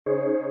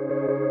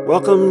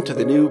Welcome to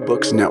the New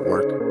Books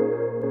Network.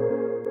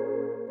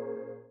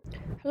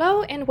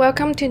 Hello and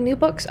welcome to New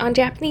Books on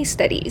Japanese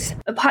Studies,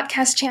 a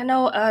podcast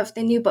channel of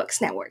the New Books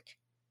Network.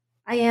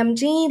 I am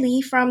Jeannie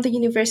Lee from the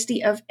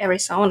University of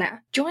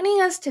Arizona.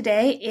 Joining us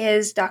today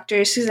is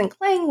Dr. Susan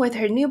Klein with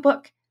her new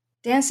book,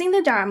 Dancing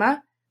the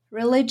Dharma,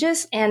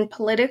 Religious and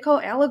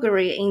Political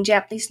Allegory in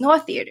Japanese Noh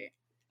Theater.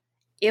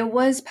 It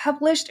was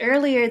published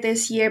earlier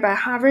this year by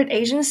Harvard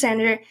Asian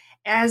Center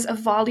as a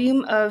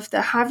volume of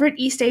the Harvard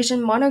East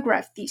Asian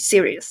Monograph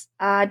series.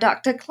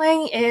 Dr.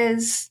 Klein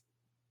is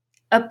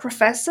a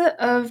professor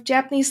of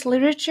Japanese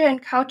literature and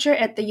culture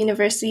at the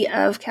University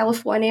of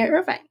California,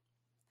 Irvine.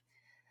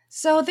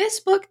 So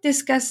this book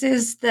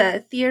discusses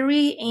the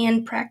theory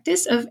and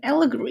practice of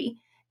allegory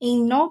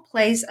in Noh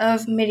plays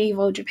of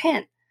medieval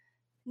Japan.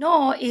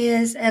 Noh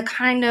is a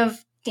kind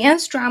of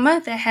dance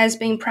drama that has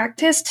been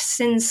practiced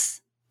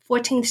since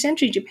 14th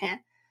century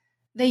Japan.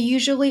 They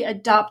usually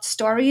adopt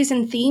stories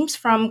and themes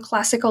from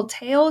classical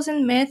tales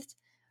and myths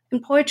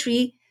and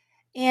poetry.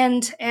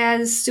 And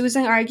as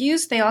Susan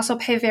argues, they also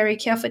pay very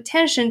careful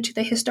attention to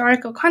the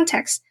historical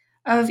context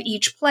of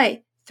each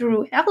play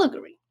through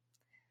allegory.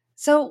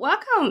 So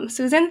welcome,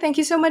 Susan. Thank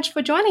you so much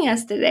for joining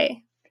us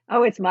today.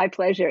 Oh, it's my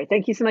pleasure.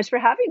 Thank you so much for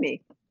having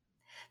me.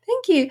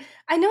 Thank you.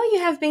 I know you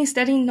have been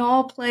studying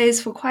Noh plays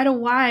for quite a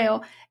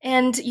while,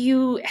 and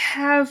you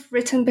have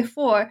written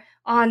before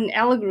on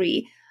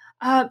allegory.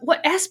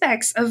 What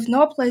aspects of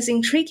Noh plays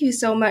intrigue you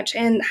so much,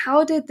 and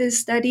how did this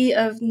study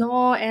of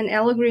Noh and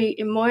allegory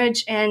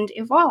emerge and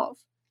evolve?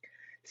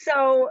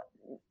 So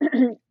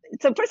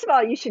first of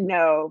all, you should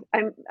know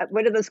I'm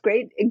one of those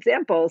great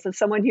examples of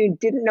someone who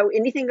didn't know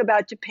anything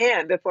about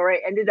Japan before I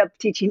ended up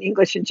teaching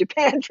English in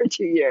Japan for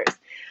 2 years.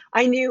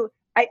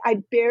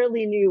 I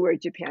barely knew where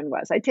Japan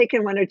was. I'd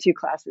taken 1 or 2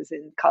 classes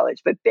in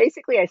college, but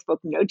basically I spoke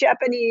no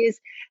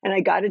Japanese, and I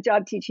got a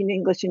job teaching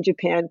English in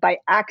Japan by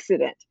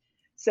accident.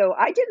 So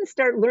I didn't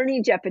start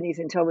learning Japanese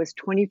until I was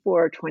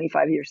 24 or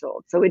 25 years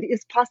old. So it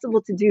is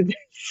possible to do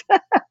this.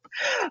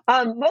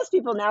 Most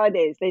people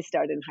nowadays, they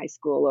start in high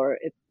school or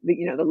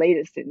the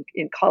latest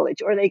in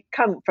college, or they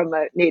come from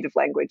a native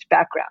language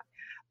background.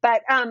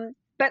 But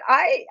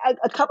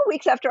a couple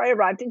weeks after I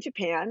arrived in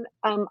Japan,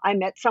 I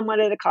met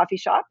someone at a coffee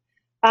shop,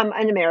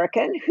 an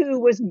American who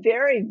was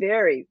very,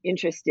 very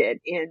interested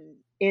in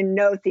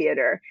Noh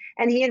theater,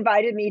 and he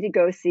invited me to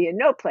go see a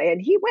Noh play,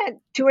 and he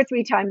went 2 or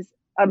 3 times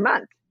a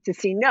month to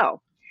see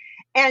Noh.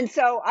 And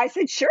so I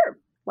said, sure,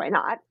 why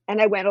not?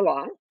 And I went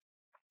along.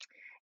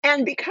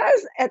 And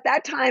because at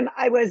that time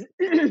I was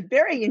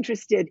very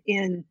interested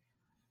in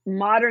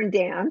modern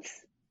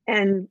dance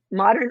and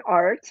modern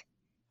art,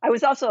 I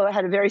was also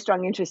had a very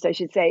strong interest, I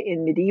should say,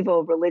 in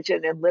medieval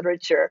religion and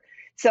literature.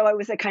 So I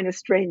was a kind of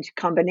strange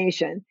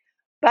combination.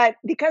 But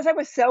because I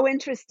was so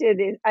interested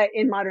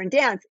in modern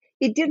dance,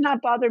 it did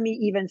not bother me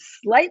even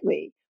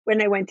slightly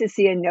when I went to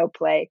see a Noh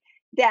play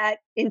that,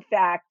 in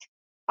fact,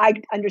 I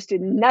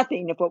understood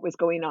nothing of what was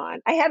going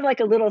on. I had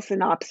like a little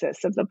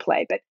synopsis of the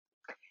play, but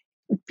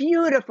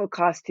beautiful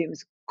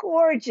costumes,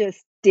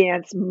 gorgeous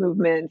dance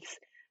movements,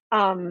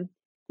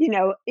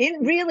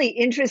 really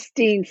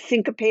interesting,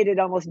 syncopated,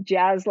 almost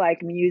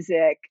jazz-like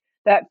music,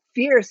 that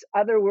fierce,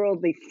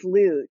 otherworldly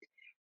flute.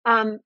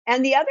 And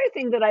the other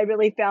thing that I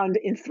really found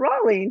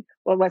enthralling,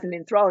 well, it wasn't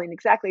enthralling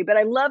exactly, but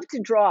I love to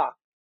draw.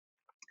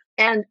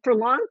 And for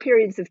long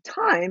periods of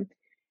time,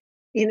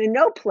 in a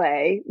Noh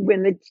play,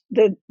 when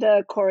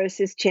the chorus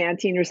is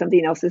chanting or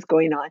something else is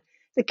going on,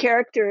 the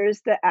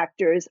characters, the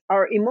actors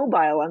are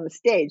immobile on the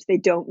stage. They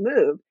don't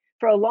move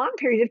for a long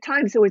period of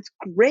time. So it's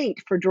great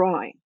for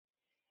drawing.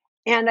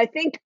 And I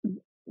think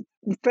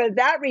for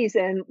that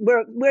reason,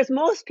 whereas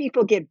most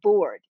people get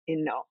bored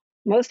in Noh,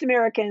 most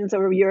Americans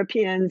or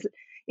Europeans,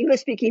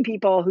 English-speaking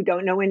people who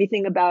don't know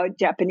anything about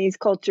Japanese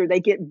culture,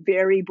 they get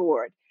very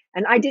bored.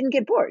 And I didn't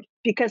get bored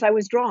because I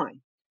was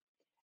drawing.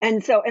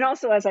 And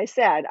also, as I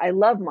said, I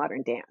love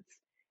modern dance.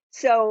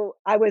 So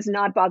I was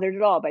not bothered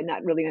at all by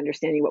not really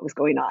understanding what was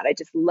going on. I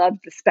just loved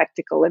the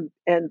spectacle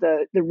and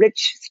the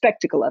rich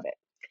spectacle of it.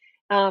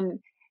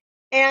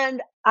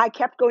 And I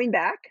kept going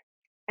back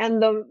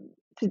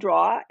to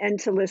draw and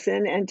to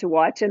listen and to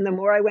watch. And the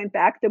more I went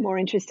back, the more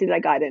interested I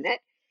got in it.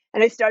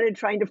 And I started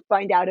trying to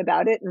find out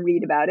about it and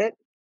read about it.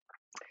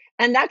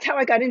 And that's how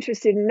I got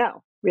interested in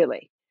Noh,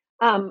 really.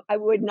 I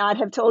would not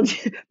have told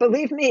you,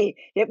 believe me,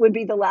 it would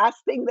be the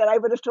last thing that I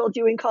would have told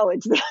you in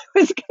college that I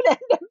was going to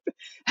end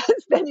up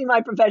spending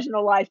my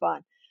professional life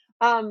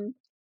on.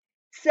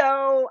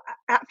 So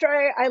after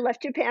I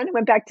left Japan and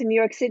went back to New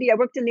York City, I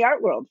worked in the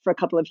art world for a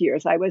couple of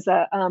years. I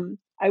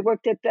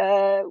worked at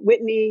the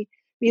Whitney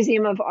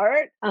Museum of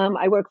Art.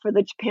 I worked for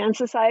the Japan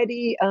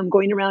Society,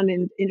 going around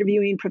and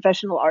interviewing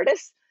professional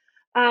artists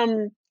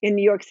in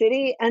New York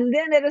City. And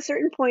then at a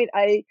certain point,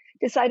 I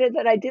decided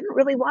that I didn't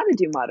really want to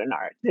do modern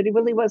art, that it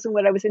really wasn't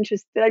what I was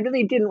interested in. I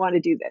really didn't want to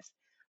do this.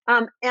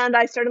 And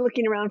I started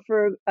looking around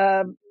for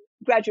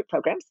graduate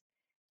programs.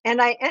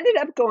 And I ended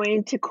up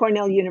going to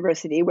Cornell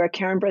University, where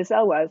Karen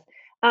Brazel was.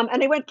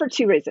 And I went for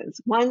two reasons.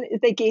 One is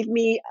they gave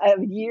me a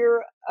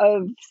year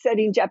of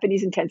studying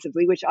Japanese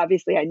intensively, which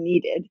obviously I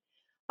needed.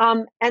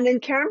 And then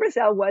Karen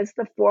Brazel was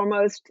the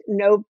foremost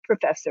no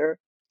professor.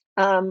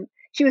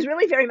 She was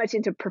really very much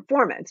into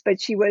performance,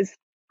 but she was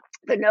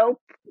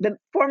the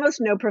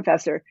foremost no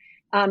professor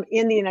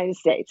in the United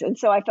States. And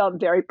so I felt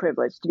very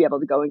privileged to be able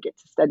to go and get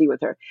to study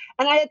with her.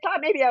 And I had thought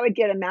maybe I would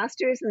get a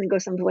master's and then go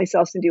someplace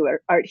else and do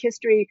art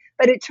history.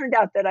 But it turned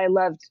out that I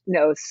loved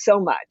No so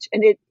much.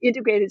 And it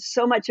integrated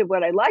so much of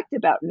what I liked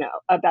about No,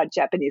 about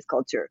Japanese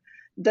culture,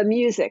 the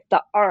music,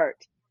 the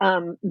art,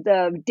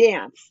 the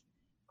dance.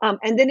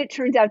 And then it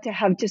turned out to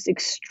have just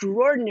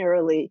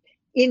extraordinarily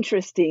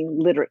interesting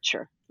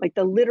literature. Like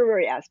the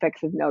literary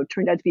aspects of No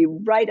turned out to be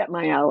right up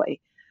my alley.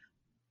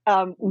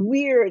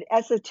 Weird,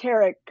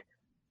 esoteric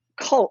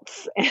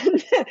cults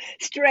and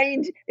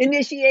strange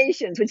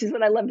initiations, which is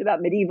what I loved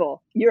about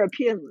medieval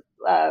European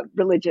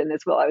religion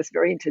as well. I was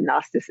very into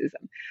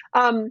Gnosticism,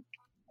 and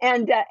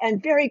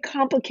very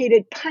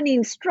complicated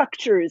punning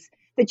structures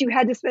that you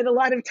had to spend a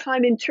lot of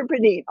time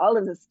interpreting. All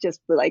of this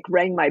just like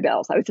rang my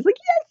bells. I was just like,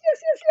 yes,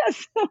 yes,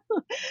 yes,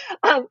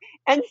 yes.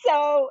 And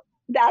so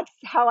that's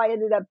how I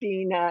ended up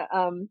being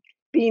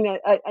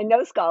a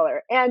no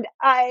scholar. And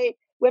I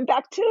went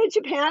back to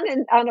Japan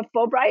and on a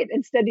Fulbright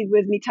and studied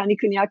with Mitani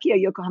Kuniaki at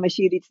Yokohama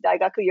Shiritsu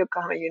Daigaku,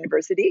 Yokohama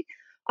University,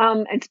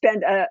 and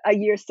spent a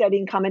year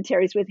studying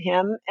commentaries with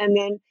him. And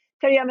then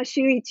Teriyama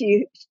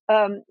Shuichi,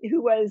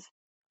 who was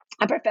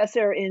a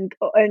professor in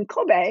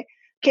Kobe,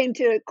 came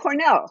to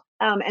Cornell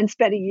and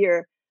spent a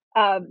year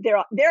there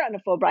on a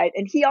Fulbright.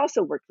 And he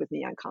also worked with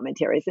me on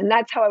commentaries. And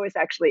that's how I was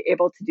actually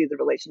able to do the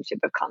relationship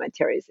of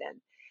commentaries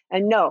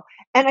and No.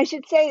 And I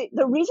should say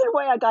the reason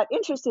why I got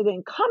interested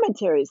in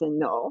commentaries and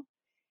No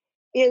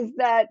is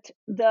that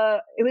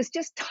it was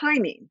just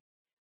timing.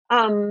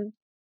 Ito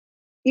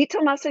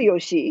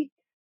Masayoshi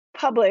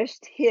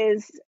published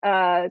his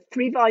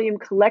 3-volume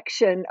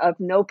collection of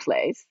No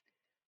plays,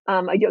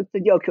 the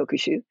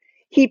Yokyokushu.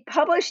 He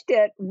published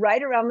it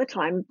right around the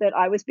time that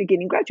I was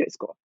beginning graduate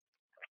school.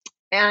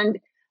 And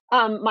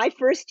my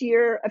first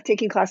year of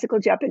taking classical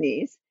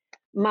Japanese,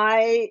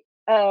 my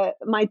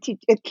teacher,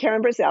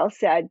 Karen Brazel,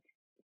 said,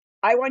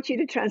 I want you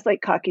to translate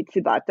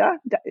Kakitsubata,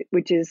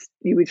 which is,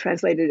 you would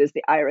translate it as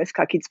the iris.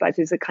 Kakitsubata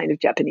is a kind of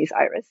Japanese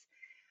iris.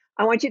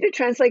 I want you to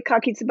translate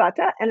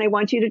Kakitsubata, and I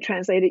want you to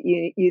translate it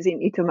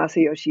using Ito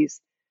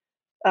Masayoshi's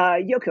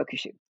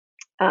Yokyokushu.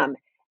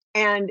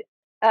 And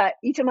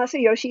Ito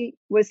Masayoshi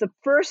was the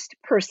first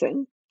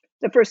person,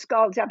 the first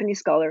Japanese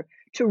scholar,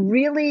 to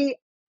really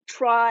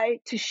try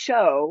to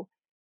show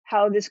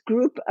how this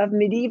group of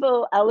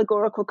medieval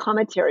allegorical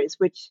commentaries,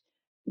 which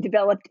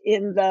developed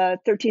in the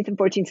 13th and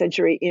 14th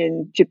century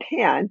in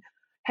Japan,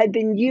 had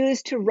been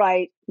used to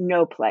write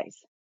No plays.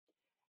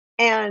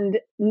 And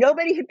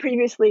nobody had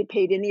previously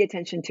paid any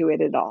attention to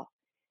it at all.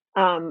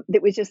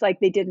 It was just like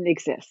they didn't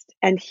exist.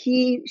 And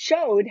he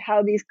showed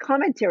how these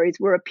commentaries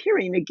were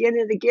appearing again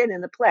and again in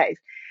the plays.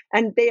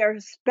 And they are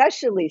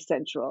especially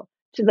central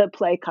to the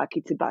play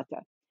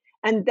Kakitsubata.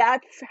 And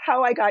that's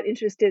how I got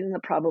interested in the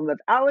problem of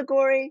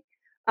allegory,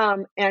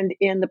 and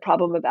in the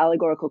problem of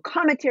allegorical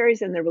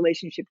commentaries and their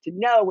relationship to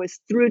No, was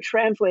through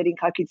translating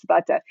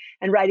Kakitsubata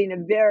and writing a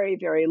very,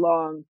 very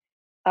long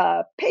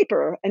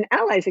paper,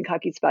 analyzing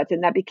Kakitsubata,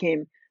 and that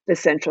became the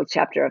central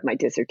chapter of my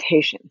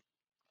dissertation.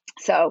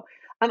 So,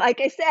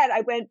 like I said,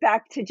 I went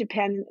back to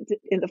Japan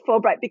in the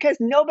Fulbright because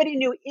nobody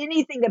knew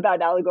anything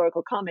about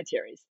allegorical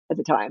commentaries at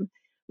the time,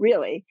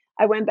 really.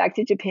 I went back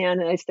to Japan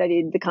and I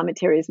studied the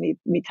commentaries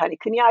Mitani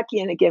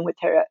Kuniaki and again with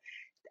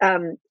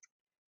Terashima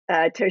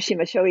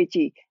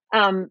Shoichi.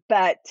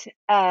 But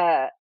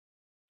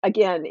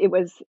again, it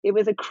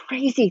was a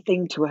crazy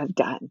thing to have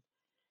done.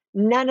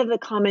 None of the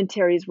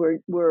commentaries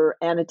were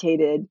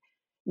annotated.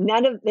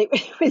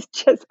 It was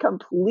just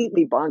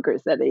completely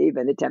bonkers that I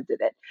even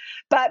attempted it.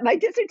 But my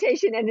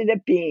dissertation ended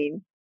up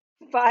being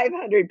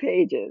 500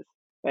 pages,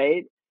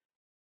 right?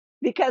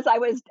 Because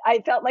I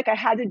felt like I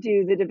had to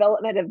do the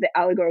development of the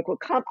allegorical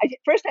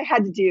first I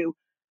had to do,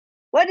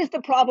 what is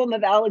the problem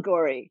of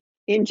allegory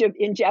in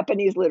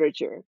Japanese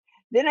literature?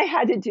 Then I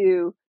had to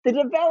do the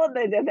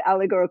development of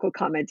allegorical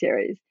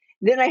commentaries.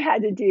 Then I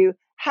had to do,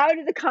 how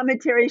do the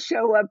commentaries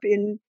show up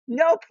in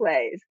No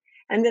plays?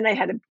 And then I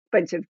had a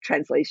bunch of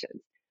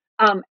translations.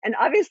 And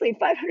obviously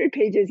 500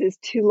 pages is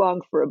too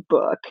long for a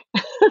book.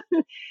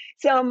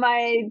 So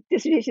my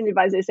dissertation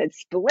advisor said,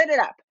 split it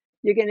up.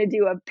 You're going to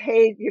do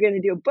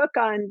a book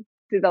on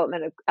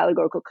development of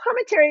allegorical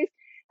commentaries,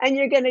 and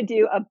you're going to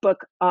do a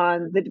book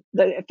on the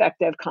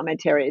effect of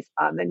commentaries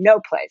on the No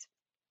plays.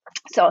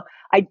 So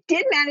I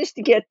did manage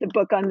to get the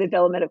book on the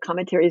development of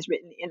commentaries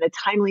written in a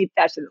timely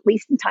fashion, at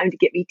least in time to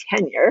get me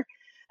tenure.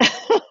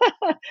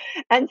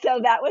 And so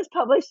that was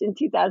published in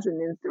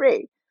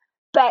 2003.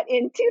 But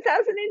in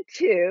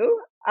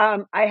 2002,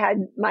 I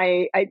had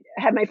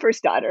my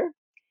first daughter.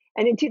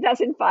 And in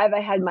 2005,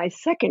 I had my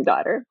second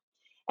daughter.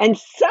 And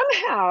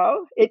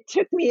somehow it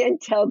took me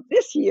until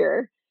this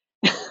year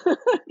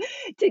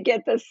to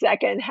get the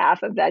second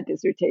half of that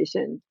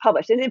dissertation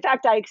published. And in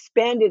fact, I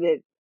expanded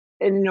it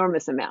an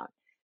enormous amount.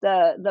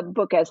 the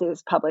book as it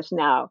is published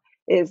now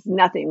is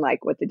nothing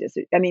like what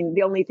I mean,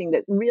 the only thing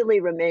that really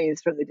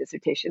remains from the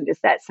dissertation is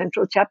that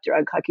central chapter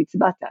on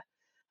Kakitsubata.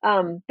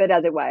 But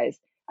otherwise,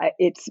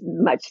 it's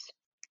much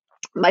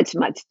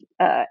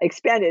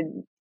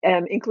expanded,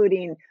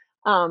 including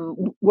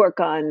work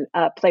on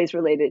plays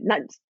related.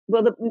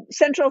 The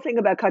central thing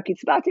about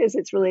Kakitsubata is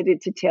it's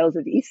related to Tales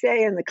of Ise,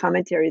 and the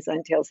commentaries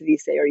on Tales of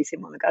Ise or Ise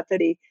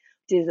Monogatari,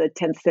 which is a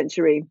 10th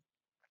century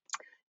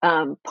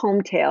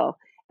poem tale.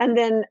 And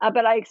then,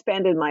 but I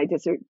expanded my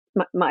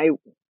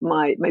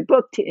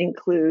book to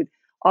include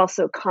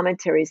also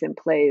commentaries and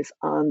plays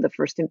on the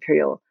first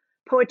imperial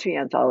poetry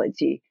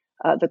anthology,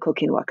 the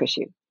Kokin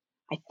Wakashu.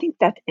 I think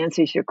that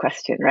answers your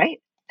question,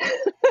 right?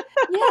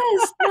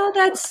 Yes, no,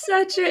 that's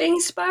such an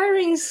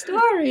inspiring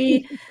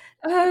story.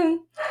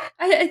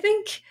 I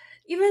think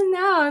even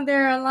now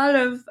there are a lot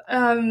of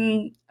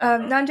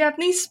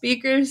non-Japanese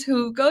speakers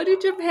who go to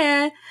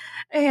Japan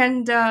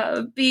and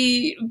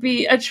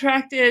be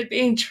attracted, be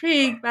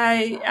intrigued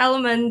by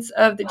elements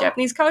of the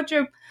Japanese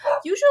culture,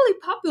 usually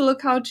popular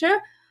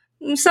culture.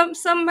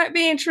 Some might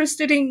be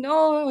interested in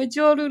no or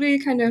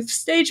joruri kind of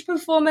stage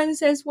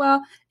performance as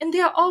well, and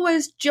they are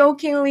always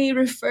jokingly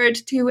referred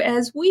to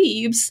as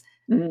weebs.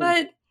 Mm.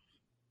 But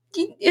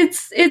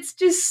it's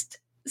just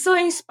so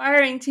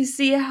inspiring to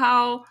see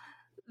how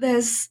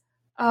this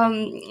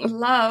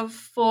love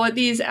for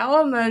these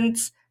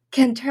elements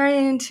can turn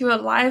into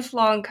a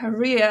lifelong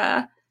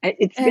career.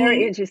 It's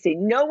very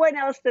interesting. No one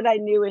else that I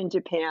knew in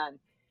Japan,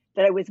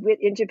 that I was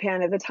in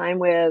Japan at the time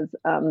with,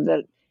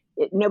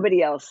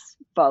 nobody else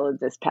followed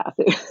this path.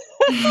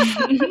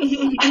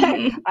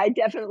 I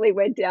definitely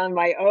went down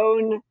my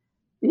own,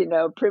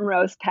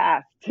 primrose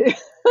path,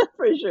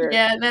 for sure.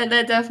 Yeah,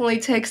 that definitely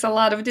takes a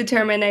lot of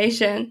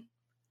determination.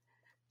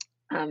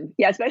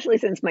 Yeah, especially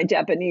since my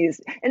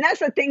Japanese, and that's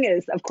the thing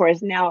is, of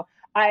course, now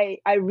I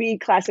read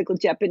classical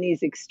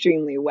Japanese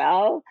extremely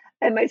well,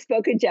 and my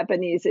spoken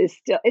Japanese is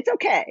it's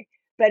okay,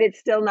 but it's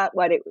still not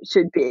what it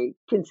should be,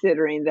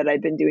 considering that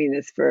I've been doing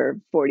this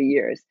for 40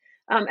 years.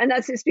 And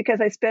that's just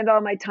because I spend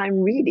all my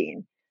time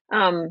reading.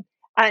 And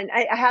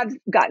I have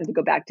gotten to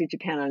go back to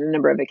Japan on a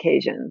number of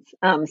occasions.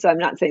 So I'm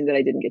not saying that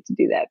I didn't get to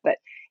do that, but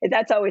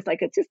that's always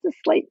like it's just a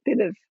slight bit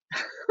of,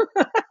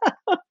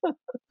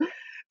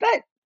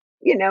 but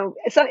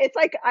so it's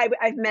like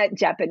I've met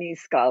Japanese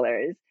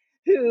scholars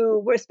who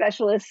were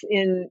specialists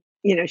in,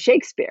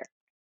 Shakespeare.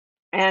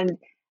 And,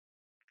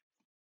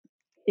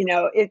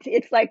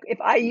 it's like if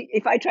I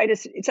try to,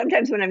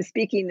 sometimes when I'm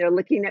speaking, they're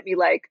looking at me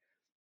like,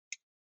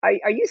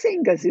 are you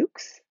saying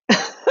gazooks?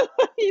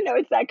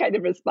 It's that kind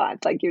of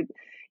response. Like you're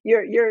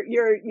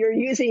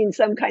using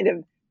some kind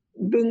of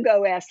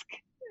bungo-esque,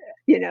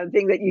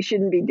 thing that you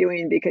shouldn't be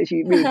doing because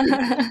you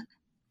read.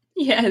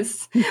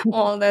 Yes.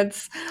 Well,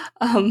 that's,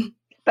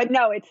 but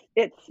no,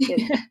 it's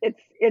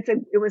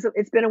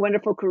been a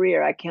wonderful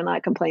career. I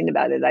cannot complain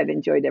about it. I've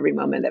enjoyed every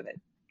moment of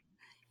it.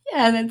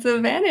 Yeah, that's the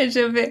advantage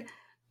of it.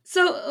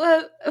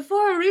 So, for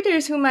our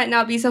readers who might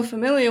not be so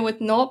familiar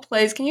with Knot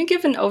plays, can you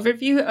give an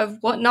overview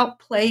of what Knot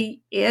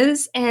play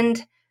is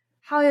and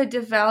how it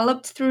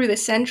developed through the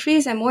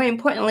centuries, and more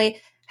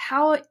importantly,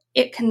 how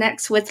it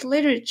connects with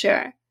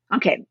literature?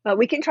 Okay, well,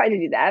 we can try to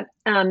do that.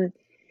 I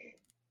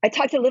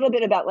talked a little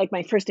bit about like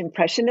my first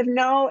impression of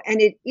No,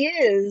 and it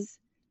is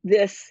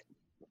this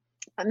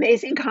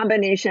amazing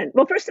combination.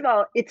 Well, first of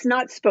all, it's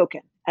not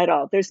spoken at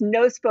all. There's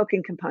no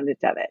spoken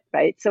component of it,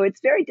 right? So it's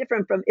very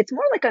different it's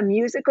more like a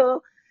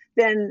musical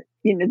than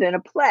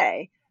a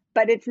play,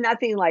 but it's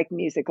nothing like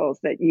musicals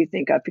that you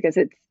think of because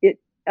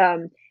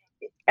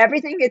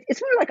everything,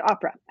 it's more like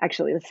opera,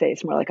 actually. Let's say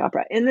it's more like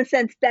opera in the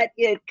sense that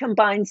it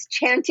combines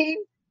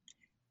chanting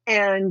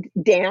and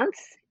dance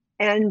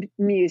and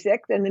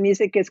music. Then the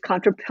music is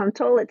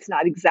contrapuntal. It's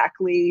not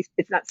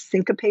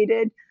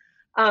syncopated.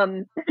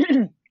 And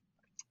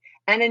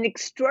an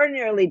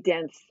extraordinarily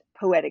dense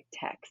poetic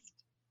text,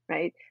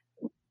 right?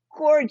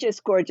 Gorgeous,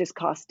 gorgeous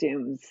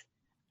costumes.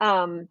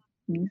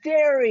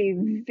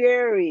 Very,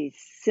 very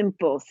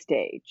simple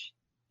stage.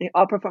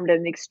 All performed at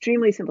an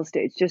extremely simple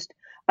stage. Just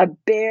a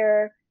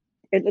bare,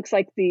 it looks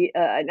like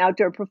an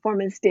outdoor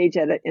performance stage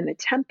in a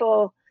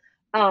temple.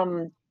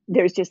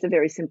 There's just a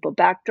very simple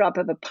backdrop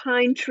of a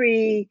pine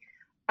tree.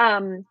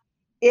 They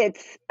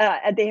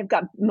have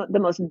got the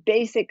most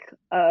basic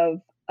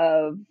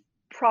of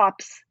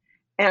props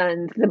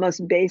and the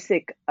most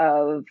basic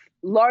of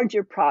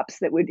larger props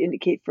that would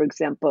indicate, for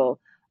example,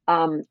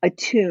 a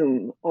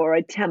tomb or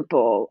a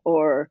temple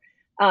or,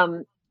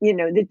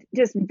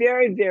 just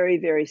very, very,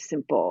 very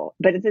simple,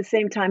 but at the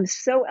same time,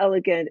 so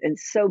elegant and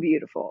so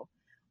beautiful.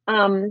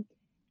 So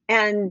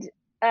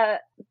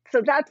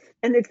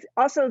it's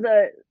also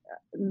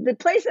the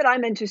place that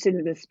I'm interested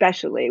in,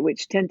 especially,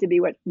 which tend to be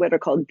what are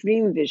called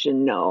dream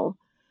vision no.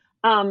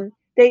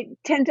 They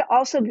tend to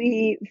also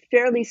be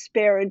fairly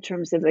spare in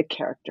terms of the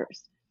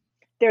characters.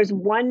 There's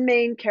one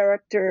main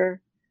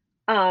character,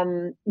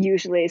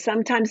 usually.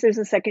 Sometimes there's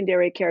a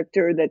secondary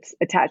character that's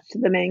attached to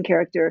the main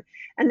character,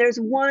 and there's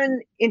one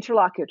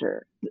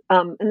interlocutor.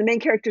 And the main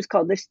character is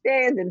called the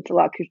shite, and the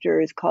interlocutor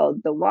is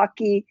called the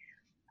waki.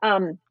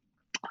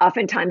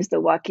 Oftentimes the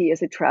waki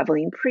is a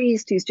traveling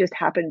priest who's just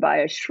happened by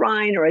a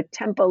shrine or a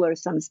temple or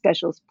some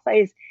special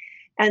place,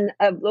 and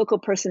a local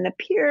person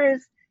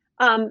appears,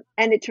 and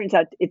it turns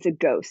out it's a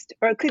ghost,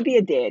 or it could be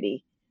a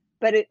deity,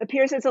 but it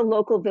appears as a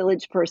local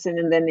village person,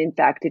 and then in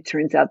fact it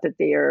turns out that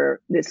they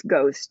are this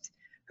ghost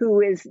who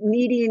is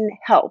needing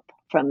help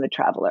from the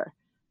traveler.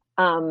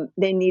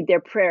 They need their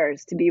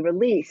prayers to be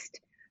released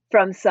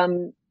from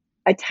some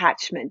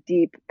attachment,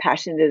 deep,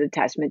 passionate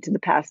attachment to the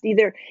past.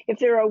 Either if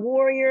they're a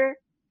warrior,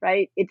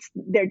 right, it's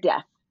their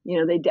death.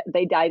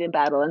 They died in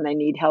battle and they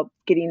need help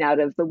getting out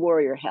of the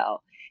warrior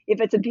hell. If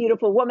it's a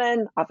beautiful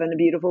woman, often a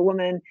beautiful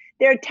woman,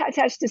 they're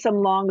attached to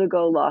some long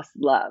ago lost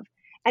love.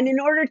 And in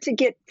order to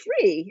get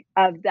free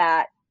of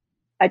that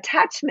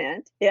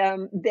attachment,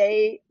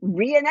 they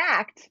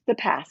reenact the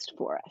past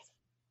for us.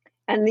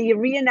 And the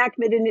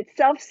reenactment in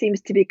itself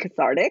seems to be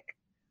cathartic,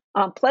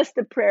 plus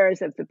the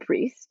prayers of the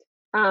priest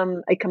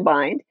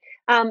combined.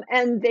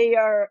 And they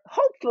are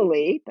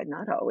hopefully, but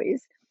not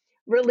always,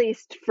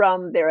 released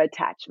from their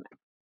attachment.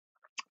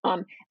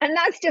 And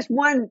that's just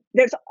one.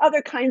 There's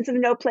other kinds of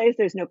no plays.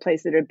 There's no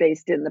plays that are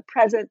based in the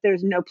present.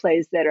 There's no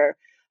plays that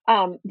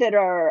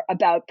are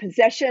about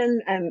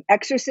possession and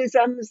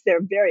exorcisms. They're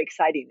very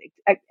exciting.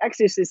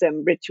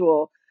 Exorcism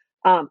ritual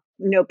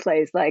no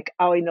plays like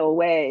Aoi no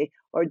Way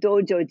or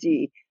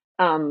Dojoji,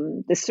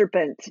 the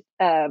serpent,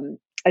 a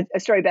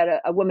story about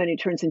a woman who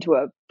turns into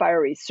a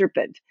fiery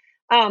serpent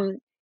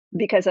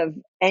because of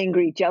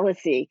angry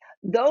jealousy.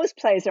 Those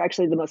plays are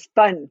actually the most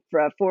fun for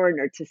a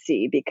foreigner to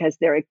see because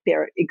they're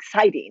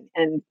exciting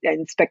and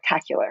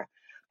spectacular.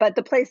 But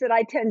the plays that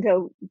I tend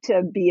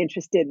to be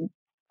interested in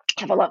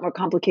have a lot more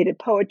complicated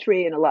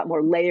poetry and a lot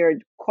more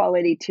layered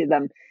quality to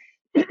them.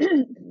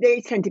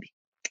 They tend to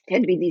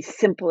be these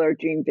simpler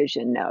dream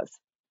vision no's.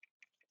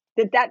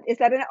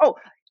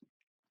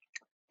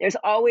 There's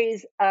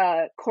always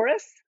a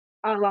chorus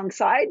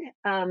alongside.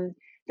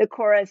 The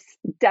chorus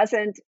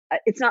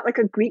it's not like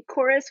a Greek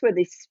chorus where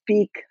they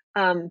speak,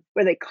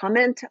 where they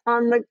comment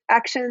on the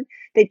action.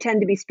 They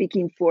tend to be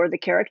speaking for the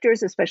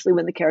characters, especially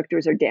when the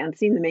characters are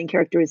dancing. The main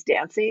character is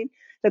dancing.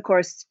 The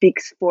chorus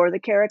speaks for the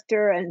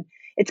character. And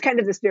it's kind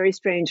of this very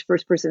strange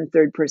first person,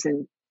 third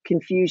person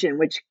confusion,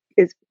 which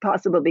is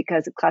possible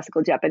because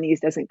classical Japanese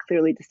doesn't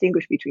clearly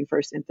distinguish between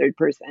first and third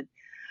person.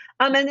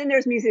 And then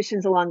there's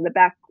musicians along the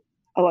back.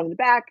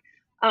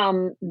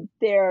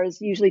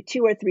 There's usually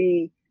 2 or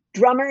 3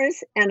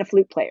 drummers and a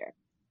flute player.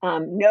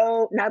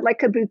 No, not like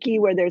kabuki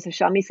where there's a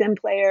shamisen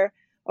player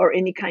or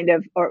any kind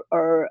of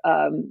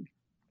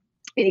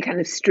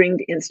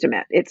stringed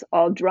instrument. It's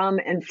all drum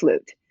and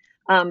flute.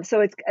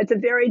 So it's a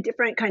very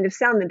different kind of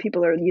sound than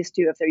people are used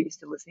to if they're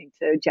used to listening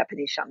to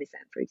Japanese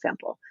shamisen, for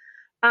example.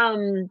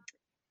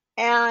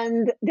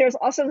 And there's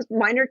also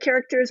minor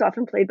characters,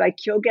 often played by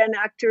kyogen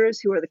actors,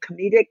 who are the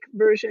comedic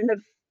version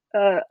of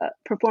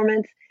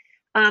performance.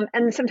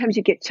 And sometimes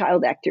you get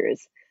child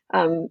actors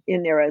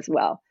in there as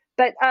well.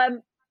 But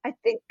I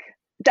think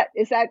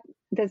as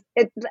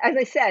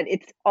I said,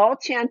 it's all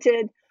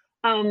chanted.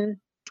 And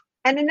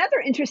another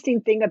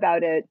interesting thing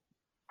about it,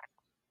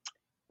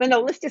 but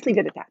no, let's just leave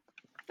it at that.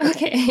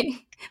 Okay.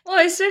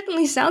 Well, it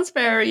certainly sounds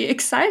very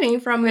exciting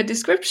from your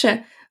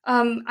description.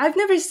 I've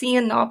never seen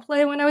a no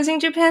play when I was in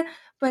Japan,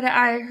 but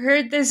I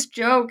heard this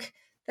joke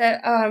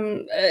that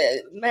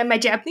my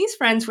Japanese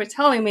friends were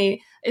telling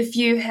me, if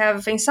you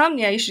have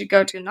insomnia, you should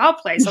go to a no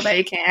play so that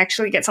you can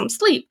actually get some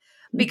sleep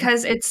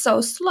because it's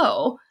so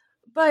slow.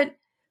 But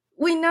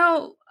we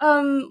know,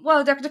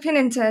 Dr.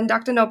 Pennington,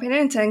 Dr. No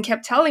Pennington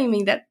kept telling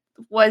me that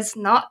was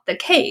not the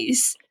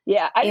case.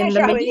 Yeah, I don't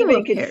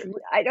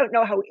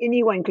know how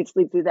anyone could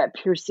sleep through that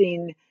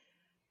piercing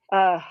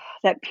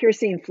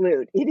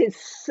flute. It is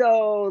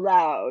so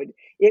loud.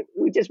 I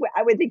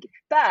would think,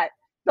 but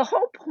the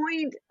whole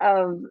point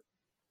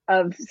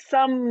of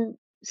some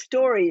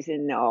stories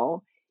in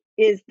No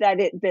is that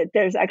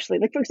there's actually,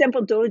 like, for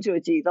example,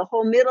 dojoji, the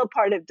whole middle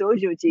part of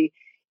dojoji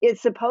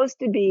is supposed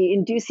to be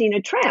inducing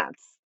a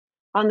trance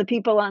on the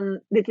people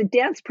it's a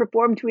dance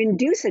performed to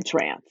induce a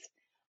trance.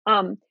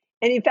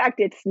 And in fact,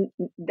 it's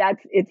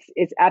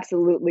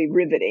absolutely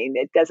riveting.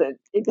 It doesn't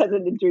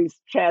induce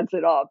trance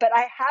at all. But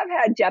I have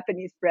had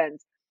Japanese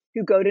friends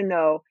who go to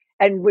No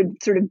and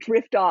would sort of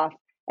drift off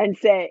and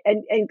say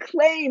and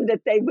claim that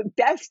they would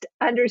best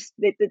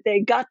understand that they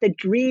got the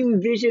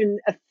dream vision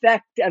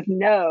effect of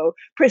No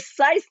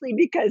precisely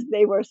because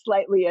they were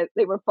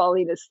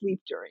falling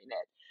asleep during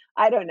it.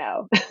 I don't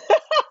know.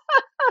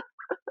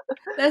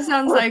 That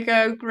sounds like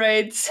a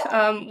great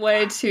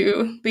way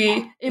to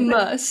be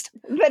immersed.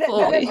 But as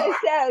I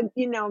said,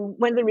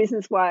 one of the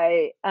reasons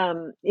why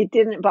it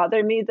didn't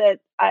bother me that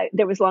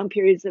there was long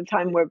periods of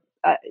time where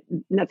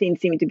nothing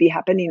seemed to be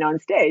happening on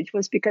stage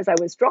was because I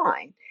was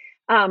drawing.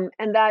 And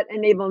that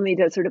enabled me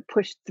to sort of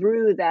push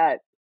through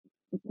that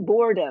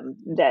boredom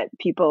that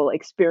people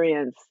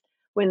experience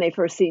when they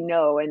first see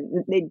No,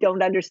 and they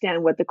don't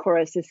understand what the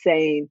chorus is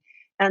saying,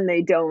 and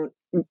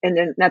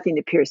then nothing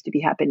appears to be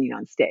happening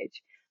on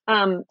stage.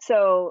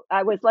 So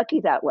I was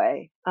lucky that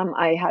way.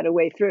 I had a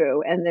way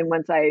through. And then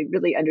once I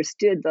really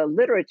understood the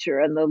literature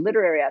and the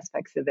literary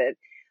aspects of it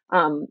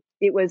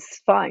was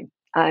fine.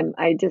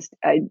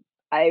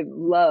 I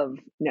love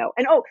no.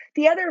 And oh,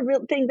 the other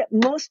real thing that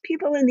most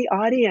people in the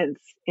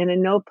audience in a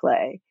no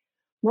play,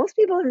 most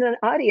people in the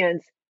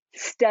audience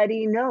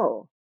study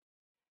no.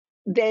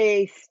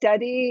 They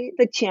study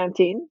the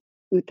chanting,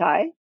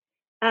 utai,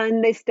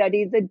 and they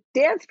study the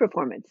dance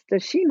performance, the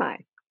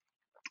shimai.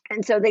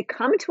 And so they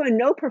come to a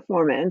no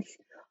performance,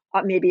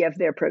 maybe of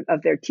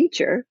their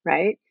teacher,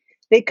 right?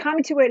 They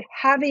come to it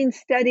having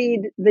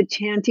studied the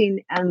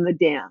chanting and the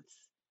dance,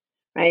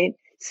 right?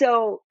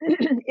 So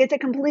it's a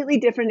completely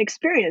different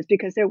experience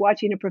because they're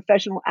watching a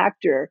professional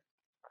actor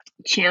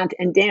chant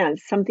and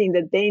dance something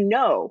that they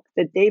know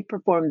that they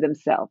performed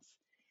themselves.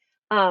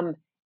 Um,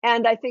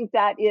 and I think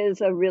that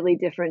is a really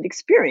different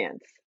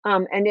experience.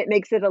 And it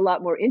makes it a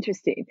lot more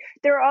interesting.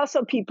 There are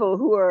also people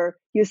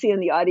you see in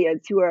the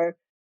audience who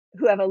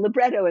have a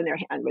libretto in their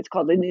hand, what's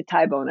called a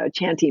nitaibona, a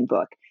chanting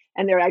book.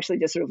 And they're actually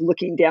just sort of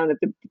looking down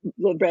at the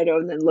libretto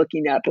and then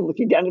looking up and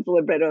looking down at the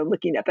libretto and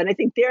looking up. And I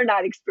think they're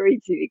not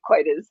experiencing it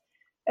quite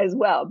as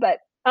well. But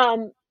I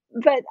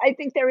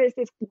think there is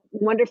this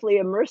wonderfully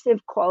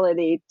immersive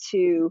quality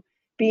to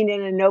being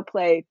in a no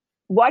play,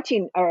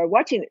 watching a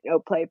no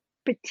play,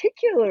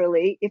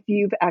 particularly if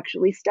you've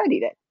actually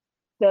studied it,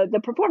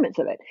 the performance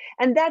of it.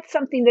 And that's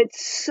something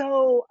that's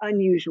so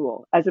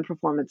unusual as a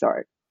performance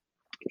art,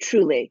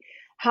 truly.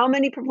 How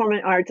many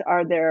performance arts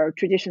are there,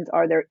 traditions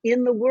are there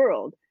in the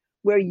world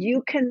where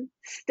you can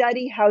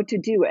study how to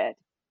do it,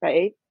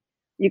 right?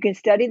 You can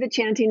study the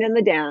chanting and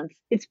the dance.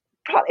 It's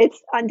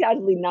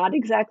undoubtedly not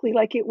exactly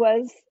like it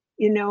was,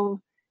 in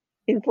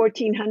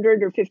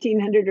 1400 or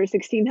 1500 or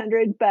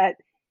 1600, but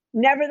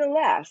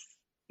nevertheless,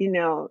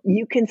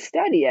 you can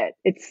study it.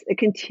 It's a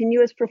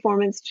continuous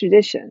performance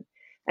tradition.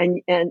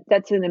 And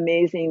that's an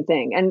amazing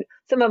thing. And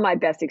some of my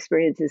best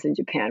experiences in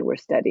Japan were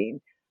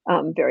studying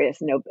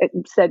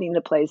studying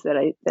the plays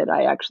that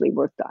I actually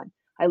worked on.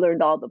 I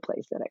learned all the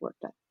plays that I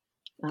worked on.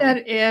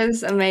 That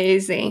is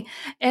amazing.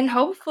 And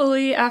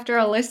hopefully after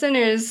our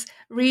listeners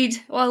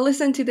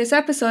listen to this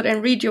episode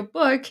and read your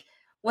book,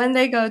 when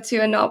they go to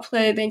a not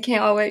play, they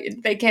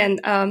can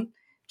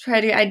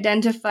try to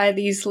identify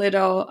these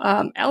little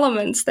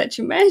elements that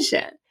you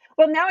mentioned.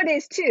 Well,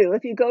 nowadays too,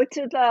 if you go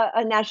to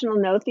a National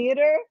No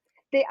Theater,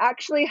 they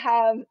actually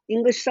have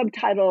English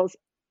subtitles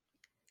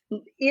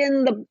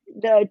in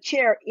the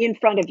chair in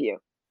front of you.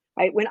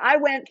 Right? When I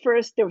went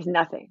first, there was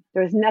nothing.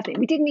 There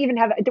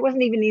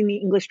wasn't even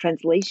any English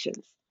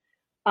translations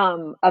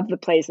of the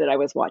plays that I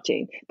was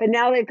watching. But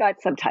now they've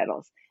got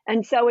subtitles.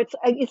 And so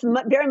it's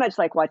very much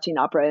like watching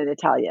opera in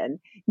Italian.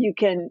 You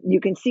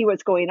can see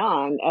what's going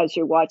on as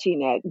you're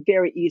watching it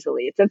very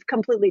easily. It's a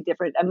completely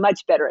different, a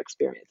much better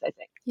experience, I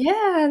think.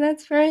 Yeah,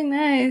 that's very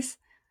nice.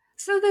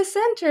 So the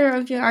center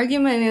of your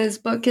argument in this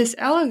book is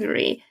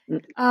allegory.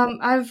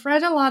 I've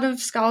read a lot of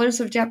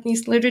scholars of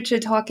Japanese literature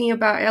talking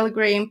about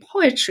allegory in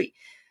poetry.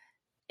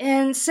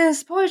 And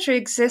since poetry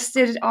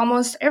existed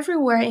almost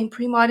everywhere in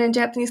pre-modern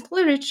Japanese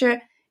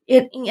literature,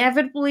 it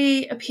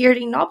inevitably appeared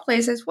in no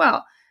plays as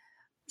well,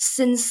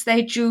 since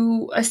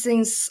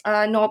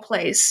no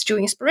plays drew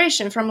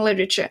inspiration from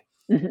literature.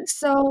 Mm-hmm.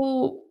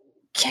 So,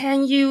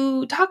 can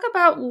you talk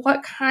about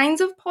what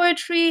kinds of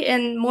poetry,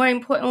 and more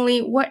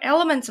importantly, what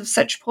elements of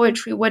such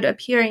poetry would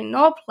appear in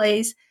no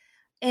plays,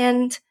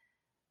 and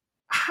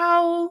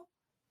how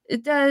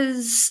did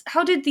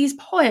these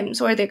poems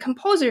or their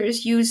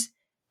composers use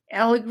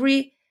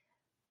allegory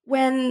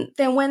when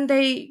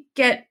they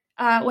got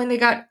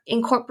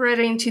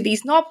incorporated into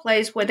these no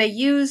plays? Were they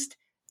used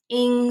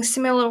in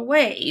similar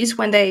ways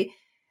when they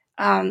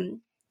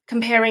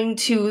comparing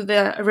to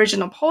the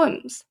original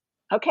poems?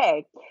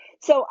 Okay,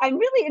 so I'm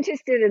really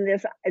interested in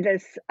this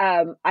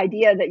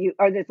idea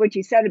what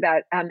you said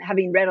about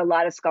having read a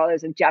lot of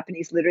scholars of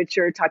Japanese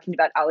literature talking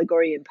about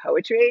allegory and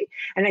poetry,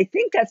 and I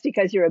think that's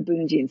because you're a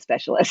bunjin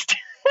specialist.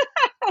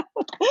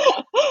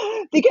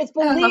 Because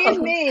believe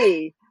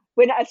me,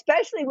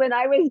 especially when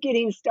I was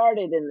getting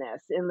started in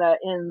this, in the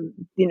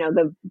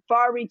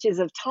far reaches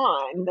of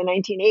time, the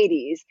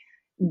 1980s,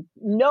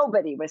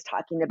 nobody was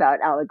talking about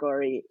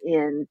allegory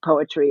in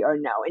poetry or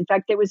no. In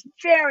fact, it was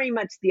very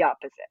much the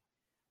opposite.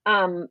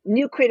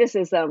 New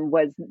criticism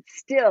was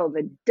still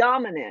the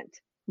dominant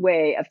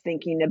way of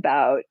thinking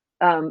about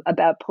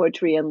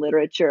poetry and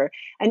literature.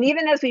 And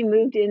even as we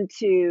moved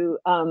into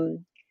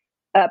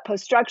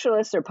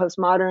post-structuralist or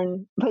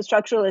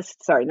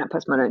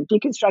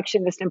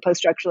deconstructionist and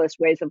post-structuralist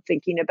ways of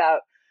thinking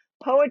about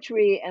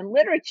poetry and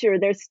literature,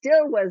 there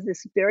still was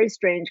this very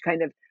strange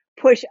kind of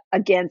push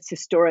against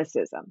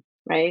historicism,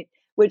 right?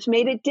 Which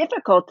made it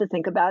difficult to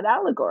think about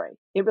allegory.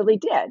 It really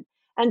did.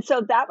 And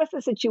so that was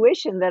the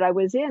situation that I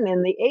was in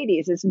the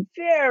 80s. It's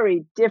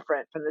very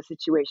different from the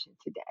situation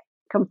today,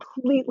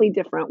 completely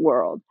different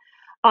world.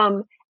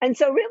 And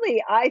so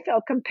really, I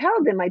felt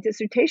compelled in my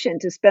dissertation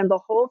to spend the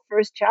whole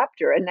first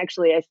chapter, and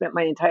actually I spent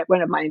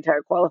one of my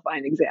entire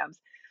qualifying exams,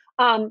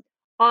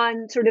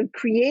 on sort of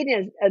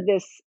creating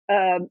this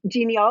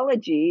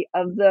genealogy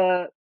of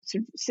the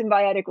sort of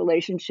symbiotic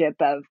relationship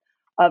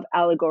of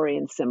allegory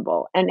and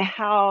symbol, and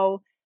how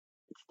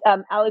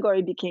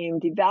allegory became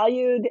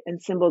devalued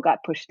and symbol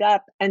got pushed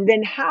up, and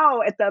then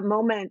how at the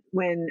moment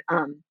when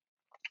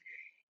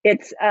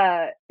it's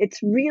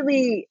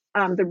really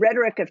the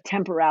rhetoric of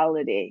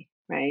temporality,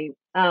 right?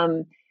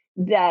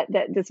 That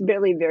this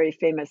really very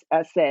famous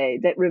essay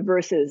that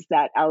reverses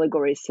that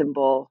allegory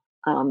symbol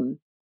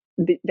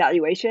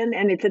valuation,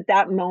 and it's at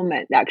that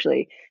moment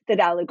actually that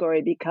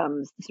allegory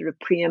becomes the sort of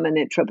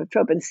preeminent trope of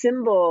trope, and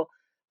symbol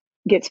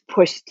gets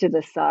pushed to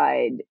the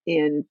side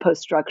in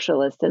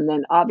post-structuralist and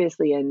then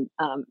obviously in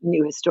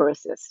new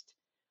historicist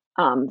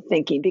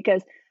thinking,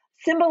 because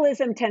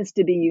symbolism tends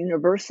to be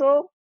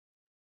universal.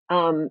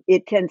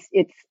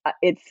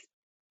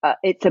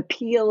 Its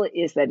appeal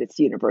is that it's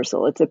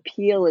universal. Its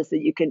appeal is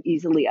that you can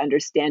easily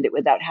understand it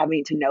without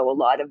having to know a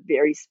lot of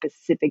very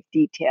specific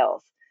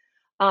details.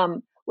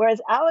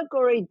 Whereas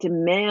allegory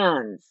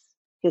demands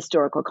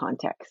historical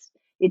context.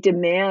 It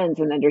demands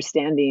an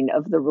understanding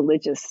of the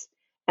religious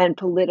and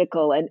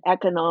political and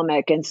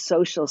economic and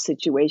social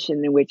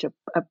situation in which a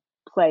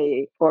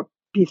play or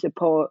piece of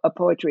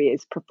poetry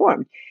is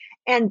performed.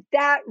 And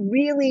that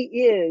really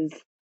is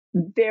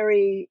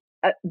very,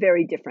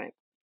 very different.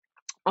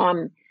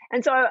 And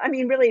so, I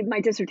mean, really,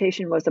 my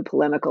dissertation was a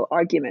polemical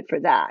argument for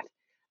that.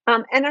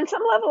 And on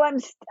some level,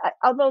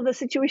 although the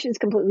situation is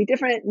completely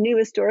different, new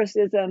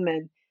historicism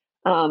and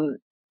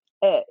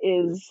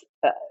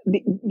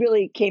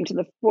really came to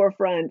the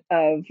forefront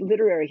of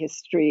literary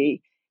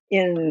history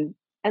and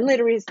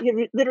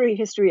literary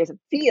history as a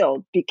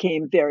field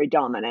became very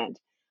dominant.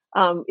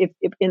 If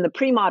in the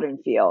pre-modern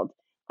field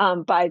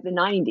by the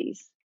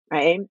 90s,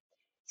 right?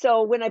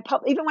 So when I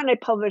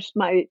published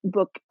my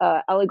book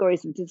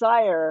Allegories of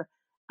Desire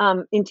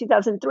in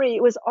 2003,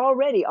 it was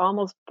already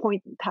almost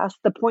past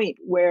the point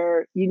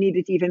where you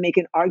needed to even make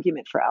an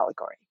argument for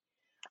allegory.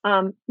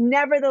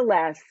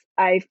 Nevertheless,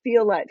 I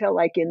felt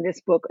like in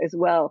this book as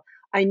well,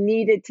 I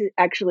needed to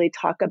actually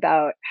talk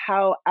about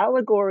how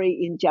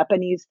allegory in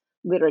Japanese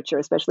literature,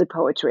 especially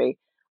poetry,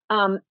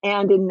 and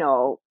in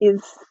No,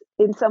 is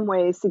in some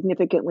ways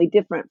significantly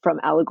different from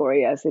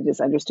allegory as it is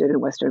understood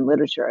in Western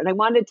literature. And I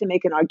wanted to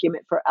make an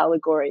argument for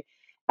allegory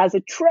as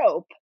a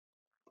trope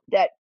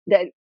that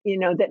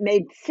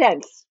made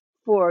sense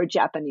for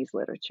Japanese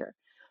literature.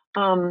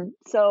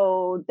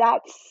 So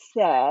that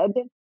said,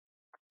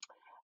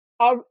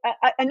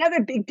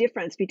 another big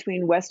difference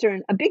between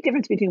Western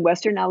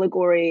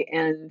allegory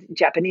and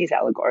Japanese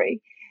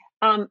allegory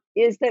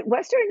is that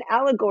Western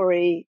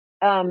allegory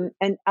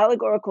and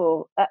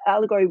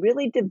allegory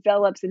really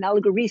develops an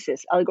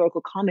allegoresis,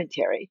 allegorical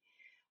commentary.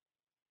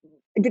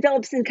 It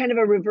develops in kind of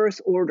a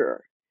reverse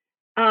order.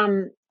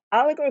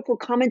 Allegorical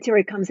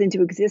commentary comes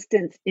into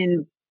existence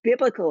in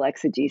biblical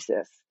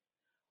exegesis,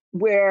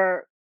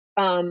 where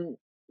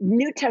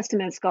New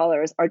Testament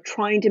scholars are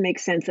trying to make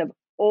sense of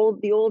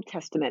the Old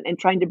Testament and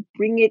trying to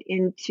bring it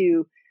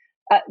into,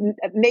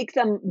 make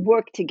them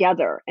work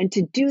together. And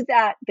to do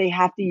that, they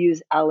have to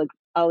use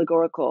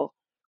allegorical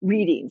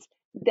readings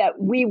that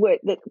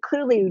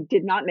clearly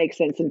did not make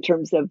sense in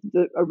terms of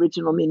the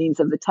original meanings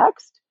of the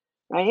text,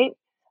 right?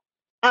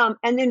 And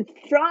then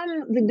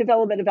from the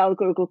development of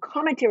allegorical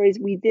commentaries,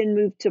 we then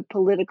moved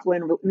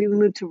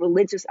to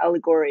religious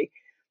allegory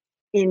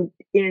in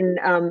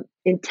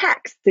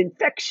text, in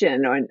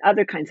fiction, or in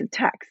other kinds of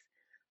texts.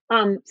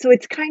 So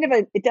it's kind of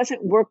it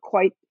doesn't work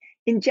quite.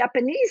 In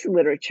Japanese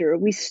literature,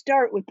 we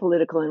start with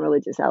political and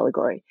religious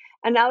allegory,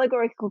 and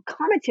allegorical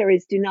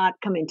commentaries do not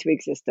come into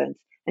existence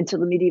until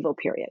the medieval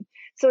period.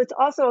 So it's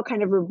also a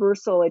kind of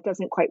reversal. It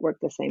doesn't quite work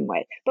the same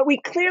way. But we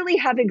clearly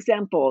have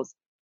examples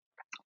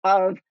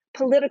of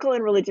political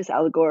and religious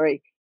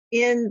allegory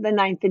in the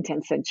 9th and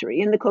 10th century,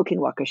 in the Kokin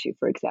Wakashu,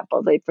 for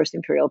example, the first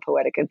imperial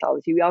poetic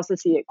anthology. We also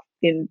see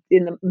it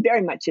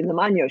very much in the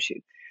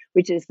Manyoshu,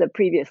 which is the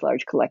previous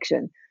large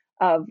collection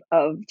of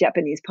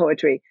Japanese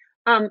poetry.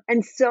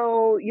 And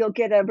so you'll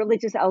get a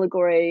religious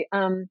allegory.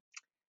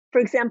 For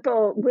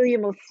example,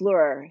 William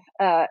Lafleur,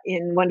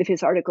 in one of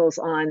his articles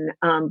on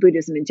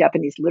Buddhism in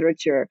Japanese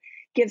literature,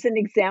 gives an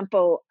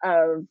example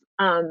of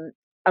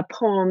a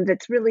poem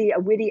that's really a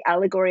witty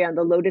allegory on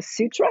the Lotus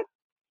Sutra,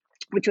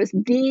 which was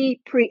the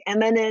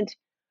preeminent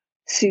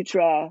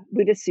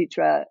Buddhist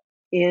sutra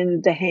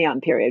in the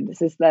Heian period.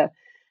 This is the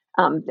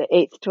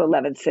 8th to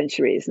 11th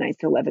centuries, 9th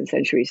to 11th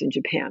centuries in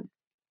Japan.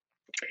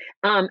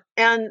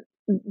 And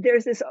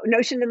there's this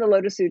notion in the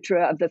Lotus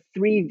Sutra of the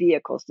three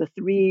vehicles,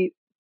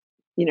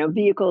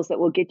 vehicles that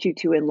will get you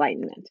to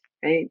enlightenment,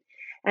 right?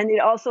 And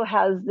it also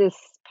has this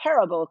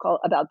parable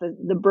about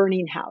the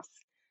burning house,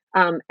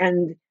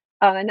 and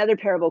another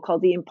parable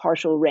called the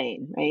impartial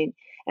rain, right?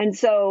 And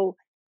so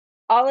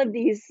all of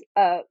these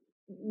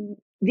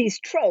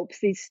tropes,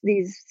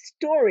 these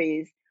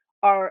stories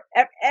are,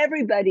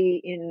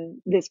 everybody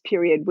in this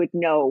period would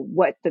know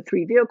what the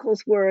three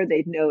vehicles were.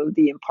 They'd know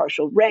the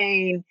impartial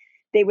rain.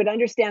 They would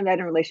understand that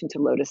in relation to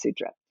Lotus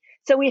Sutra.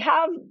 So we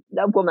have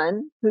a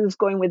woman who's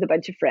going with a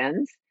bunch of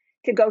friends.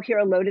 to go hear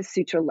a Lotus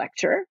Sutra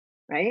lecture,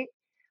 right?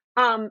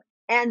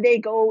 And they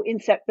go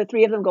the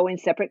three of them go in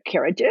separate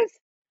carriages,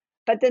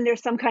 but then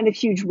there's some kind of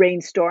huge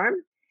rainstorm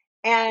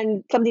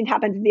and something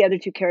happened to the other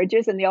two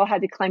carriages and they all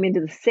had to climb into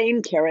the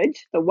same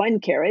carriage, the one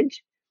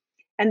carriage,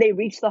 and they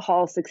reach the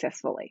hall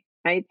successfully,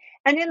 right?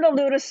 And in the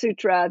Lotus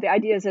Sutra, the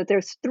idea is that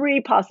there's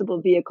three possible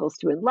vehicles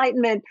to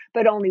enlightenment,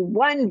 but only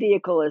one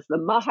vehicle is the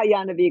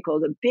Mahayana vehicle,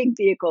 the big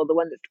vehicle, the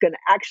one that's going to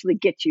actually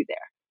get you there,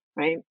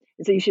 right?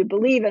 And so you should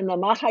believe in the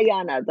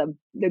Mahayana,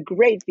 the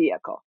great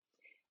vehicle.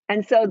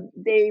 And so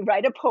they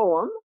write a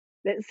poem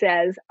that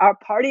says, our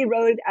party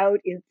rode out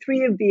in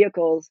three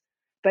vehicles,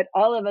 but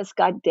all of us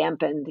got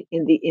dampened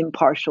in the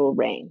impartial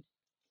rain.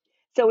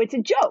 So it's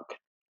a joke,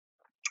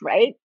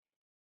 right?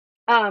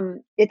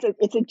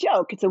 It's a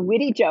joke. It's a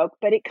witty joke,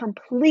 but it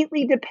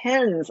completely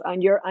depends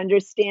on your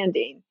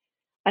understanding,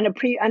 on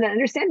an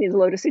understanding of the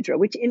Lotus Sutra,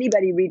 which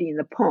anybody reading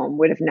the poem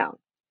would have known,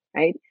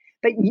 right?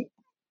 But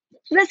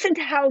listen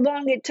to how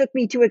long it took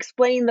me to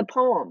explain the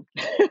poem.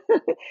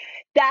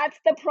 That's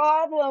the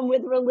problem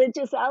with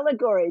religious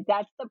allegory.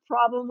 That's the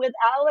problem with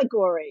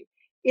allegory,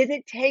 is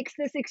it takes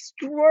this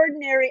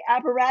extraordinary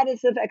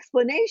apparatus of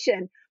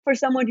explanation for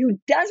someone who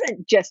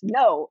doesn't just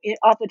know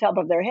off the top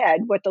of their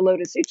head what the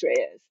Lotus Sutra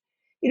is,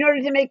 in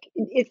order to make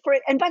it for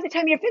it. And by the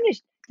time you're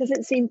finished, does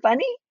it seem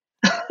funny?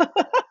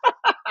 Probably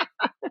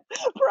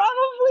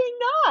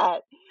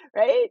not,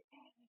 right?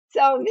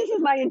 So this is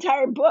my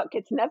entire book.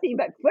 It's nothing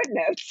but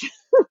footnotes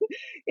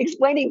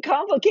explaining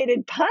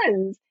complicated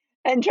puns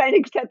and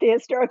trying to set the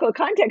historical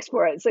context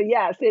for it. So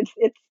yes, it's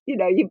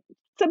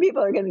some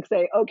people are going to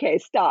say, okay,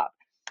 stop.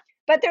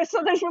 But there's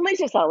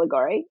religious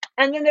allegory,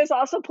 and then there's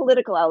also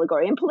political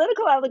allegory. And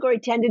political allegory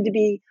tended to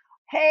be,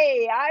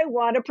 hey, I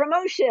want a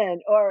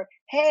promotion, or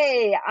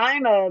hey,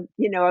 I'm a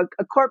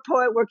court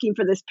poet working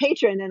for this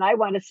patron, and I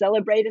want to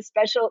celebrate a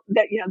special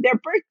their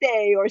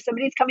birthday or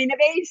somebody's coming of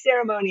age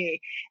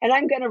ceremony, and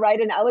I'm going to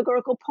write an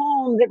allegorical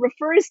poem that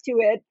refers to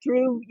it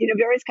through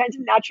various kinds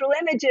of natural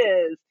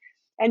images,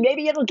 and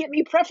maybe it'll get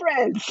me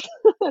preference,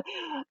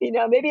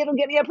 maybe it'll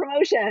get me a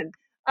promotion.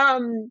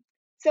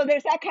 So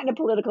there's that kind of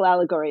political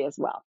allegory as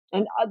well,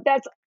 and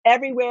that's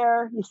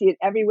everywhere. You see it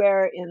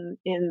everywhere in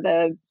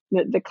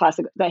the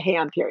classic, the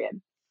Heian period.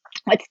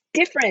 What's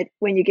different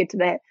when you get to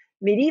the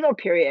medieval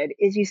period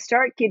is you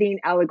start getting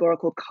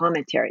allegorical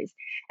commentaries,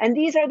 and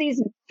these are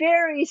these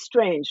very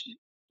strange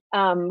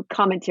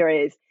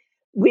commentaries,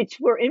 which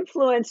were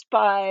influenced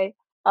by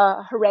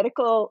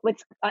heretical.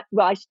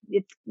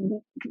 It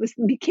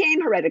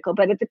became heretical,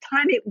 but at the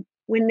time,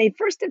 when they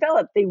first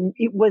developed,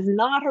 it was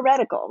not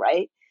heretical,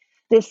 right?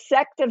 This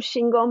sect of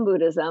Shingon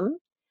Buddhism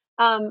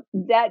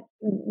that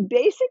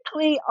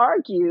basically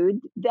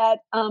argued that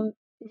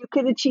you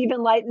could achieve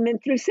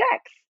enlightenment through sex.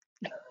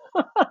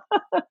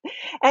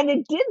 And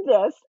it did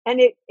this,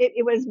 and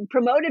it was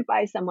promoted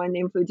by someone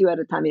named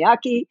Fujiwara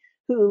Tamiyaki,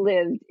 who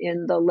lived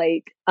in the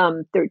late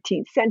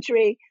 13th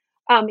century.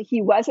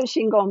 He was a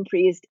Shingon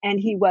priest, and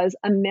he was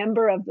a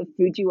member of the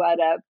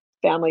Fujiwara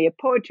family of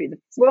poetry, the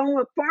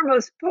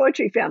foremost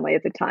poetry family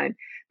at the time.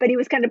 But he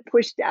was kind of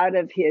pushed out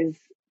of his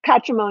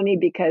patrimony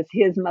because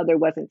his mother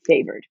wasn't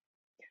favored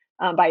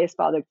by his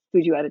father,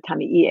 Fujiwara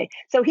Tamiie.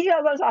 So he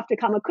goes off to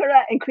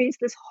Kamakura and creates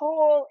this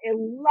whole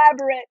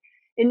elaborate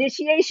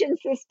initiation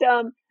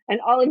system and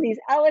all of these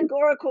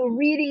allegorical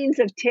readings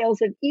of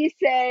tales of Ise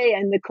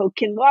and the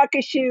Kokin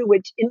Wakashu,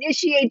 which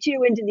initiate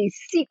you into these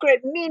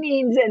secret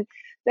meanings and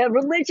the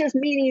religious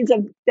meanings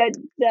of that.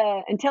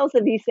 And Tales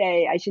of Ise,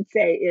 I should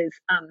say, is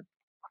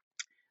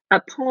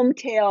a poem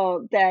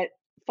tale that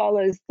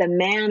follows the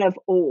man of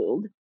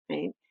old,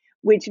 right?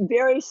 Which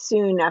very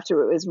soon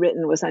after it was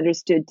written was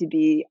understood to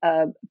be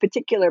a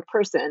particular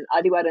person,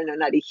 Adiwara no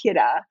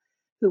Narihira,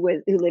 who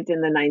lived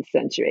in the 9th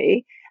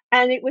century.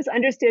 And it was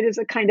understood as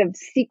a kind of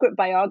secret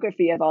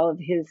biography of all of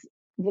his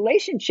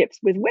relationships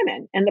with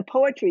women and the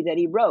poetry that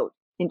he wrote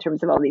in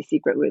terms of all these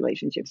secret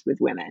relationships with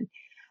women.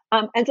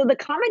 And so the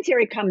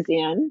commentary comes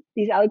in,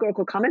 these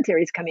allegorical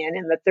commentaries come in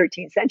the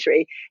 13th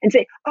century and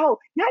say, oh,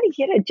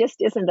 Narihira just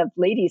isn't a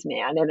ladies'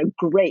 man and a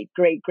great,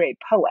 great, great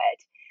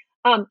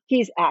poet.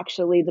 He's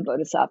actually the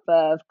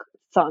bodhisattva of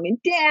song and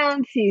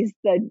dance. He's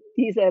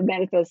a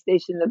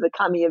manifestation of the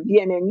kami of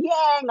yin and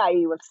yang,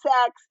 i.e. of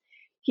sex.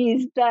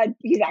 He's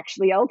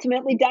actually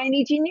ultimately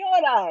Dainichi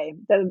Nyorai,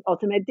 the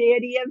ultimate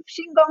deity of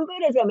Shingon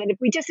Buddhism. And if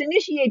we just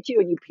initiate you,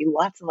 and you pay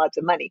lots and lots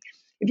of money,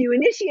 if you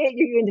initiate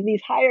you into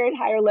these higher and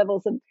higher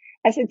levels of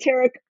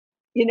esoteric,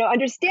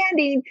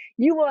 understanding,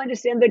 you will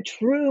understand the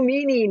true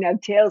meaning of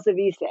Tales of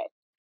Ise.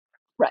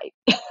 Right.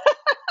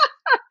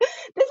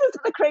 This is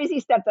the crazy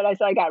stuff that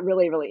I got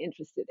really, really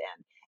interested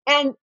in.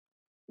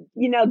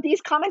 And,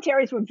 these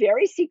commentaries were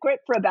very secret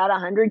for about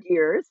 100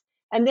 years.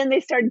 And then they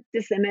started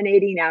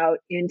disseminating out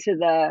into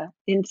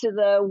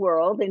the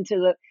world,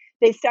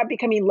 they start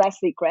becoming less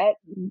secret.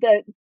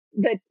 The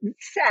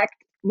sect,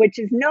 which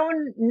is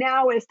known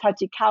now as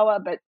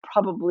Tachikawa, but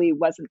probably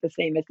wasn't the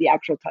same as the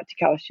actual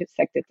Tachikawa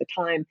sect at the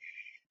time.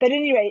 But at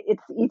any rate,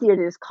 it's easier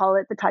to just call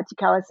it the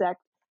Tachikawa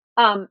sect.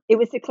 It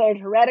was declared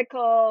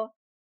heretical.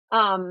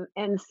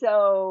 And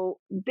so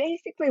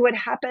basically what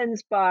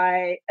happens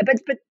but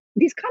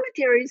these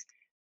commentaries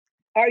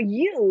are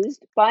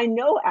used by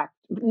no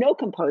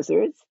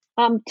composers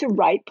to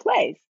write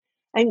plays.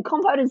 And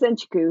Kompada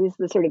Zenchiku, who's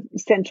the sort of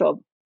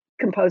central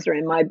composer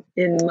in my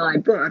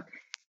book,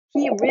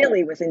 he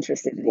really was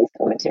interested in these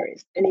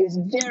commentaries, and he was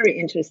very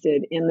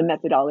interested in the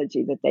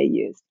methodology that they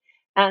used.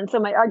 And so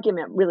my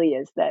argument really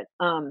is that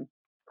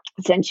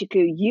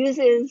Zenchiku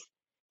uses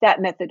that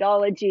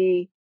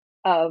methodology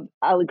of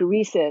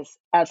allegoresis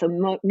as a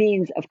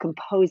means of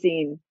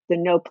composing the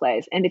no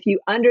plays. And if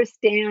you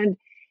understand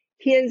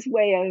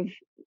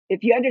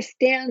if you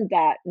understand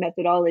that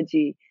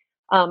methodology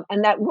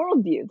and that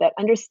worldview, that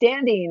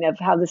understanding of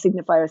how the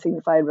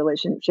signifier-signified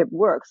relationship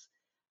works,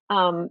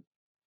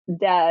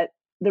 that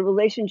the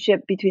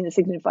relationship between the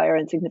signifier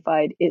and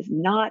signified is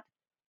not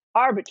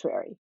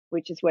arbitrary,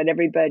 which is what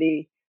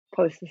everybody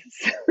post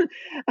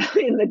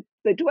in the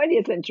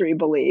 20th century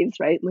believes,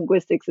 right?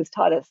 Linguistics has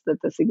taught us that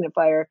the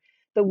signifier,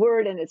 the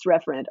word and its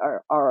referent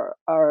are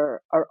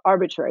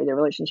arbitrary. Their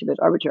relationship is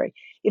arbitrary.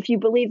 If you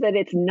believe that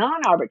it's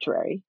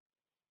non-arbitrary,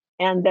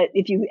 and that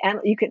if you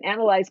can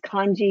analyze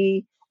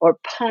kanji or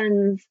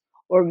puns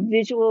or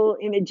visual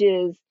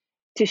images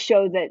to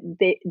show that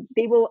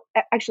they will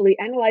actually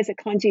analyze a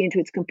kanji into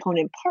its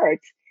component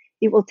parts,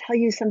 it will tell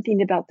you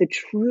something about the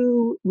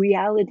true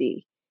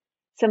reality,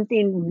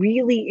 something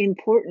really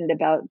important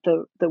about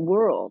the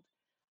world.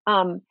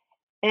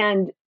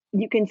 And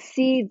you can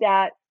see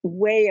that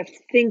way of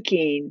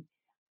thinking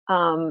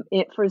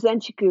for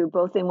Zenchiku,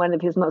 both in one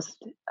of his most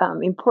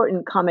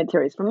important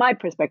commentaries, from my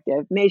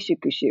perspective,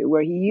 Meishukushu,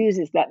 where he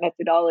uses that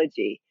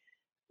methodology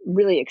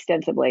really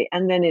extensively,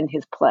 and then in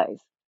his plays.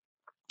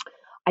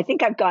 I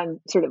think I've gone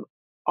sort of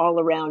all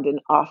around and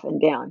off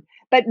and down.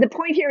 But the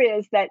point here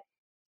is that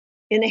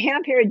in the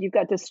Han period, you've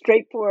got this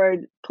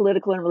straightforward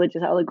political and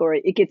religious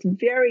allegory. It gets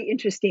very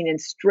interesting and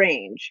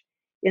strange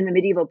in the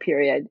medieval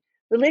period.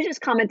 Religious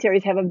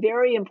commentaries have a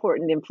very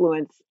important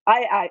influence.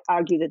 I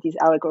argue that these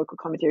allegorical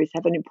commentaries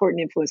have an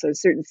important influence on a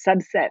certain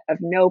subset of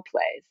no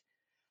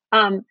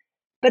plays.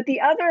 But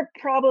the other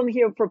problem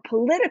here for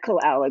political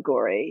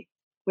allegory,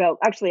 well,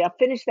 actually, I'll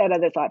finish that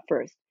other thought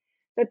first.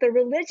 That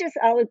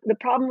the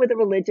problem with the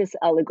religious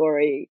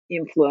allegory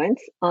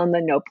influence on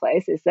the no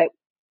plays is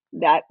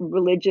that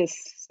religious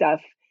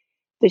stuff,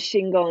 the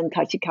Shingo and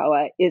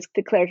Tachikawa, is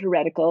declared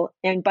heretical.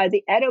 And by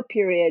the Edo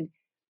period,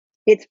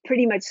 it's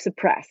pretty much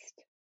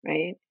suppressed,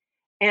 right?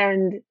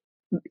 And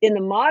in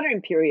the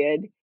modern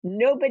period,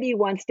 nobody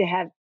wants to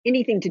have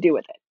anything to do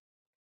with it.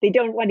 They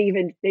don't want to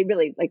even,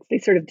 they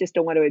sort of just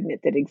don't want to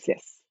admit that it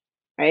exists,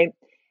 right?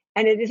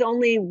 And it is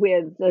only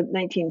with the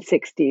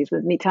 1960s,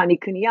 with Mitani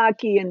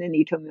Kuniaki and then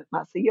Ito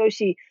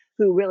Masayoshi,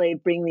 who really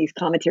bring these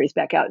commentaries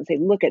back out and say,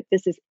 look at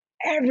this is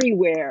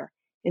everywhere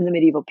in the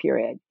medieval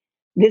period.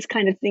 This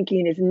kind of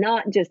thinking is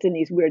not just in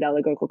these weird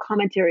allegorical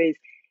commentaries.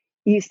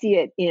 You see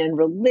it in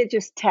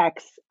religious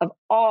texts of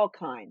all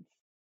kinds,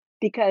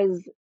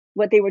 because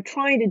what they were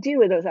trying to do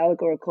with this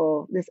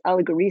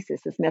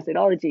allegoresis, this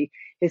methodology,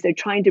 is they're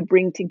trying to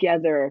bring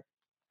together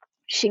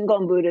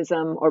Shingon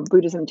Buddhism, or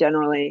Buddhism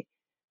generally,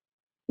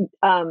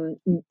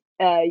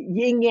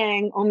 yin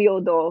yang,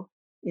 omyodo,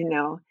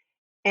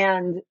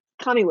 and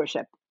kami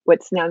worship,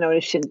 what's now known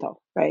as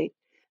Shinto, right?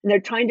 And they're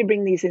trying to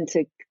bring these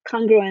into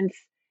congruence,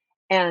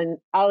 and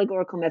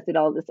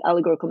this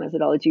allegorical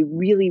methodology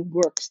really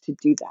works to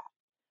do that,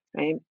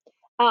 right?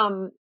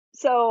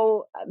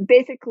 So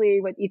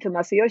basically what Ito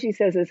Masayoshi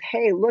says is,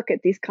 hey, look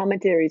at these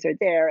commentaries are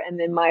there. And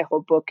then my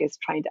whole book is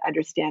trying to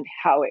understand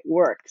how it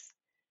works,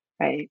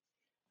 right?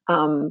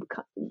 And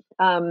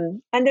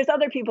there's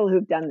other people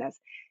who've done this.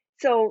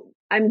 So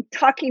I'm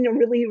talking a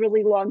really,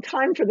 really long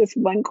time for this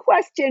one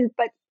question,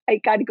 but I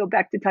got to go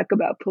back to talk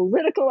about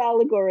political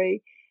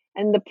allegory.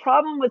 And the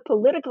problem with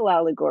political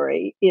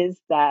allegory is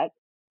that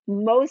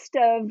so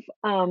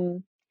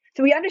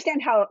we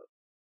understand how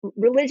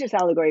religious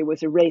allegory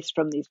was erased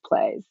from these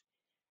plays.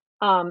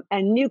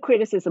 And new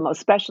criticism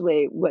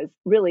especially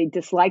really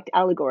disliked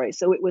allegory.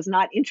 So it was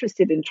not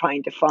interested in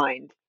trying to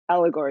find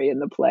allegory in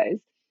the plays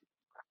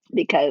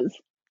because,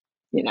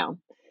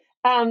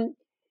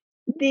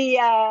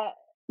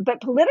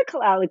 but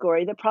political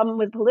allegory, the problem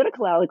with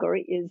political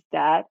allegory is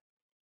that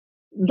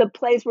the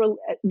plays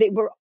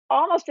were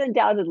almost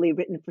undoubtedly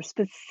written for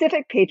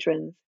specific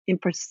patrons in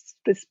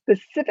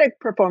specific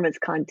performance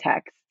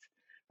contexts,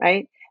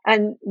 right?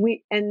 And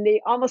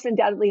they almost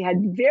undoubtedly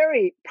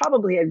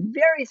probably had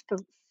very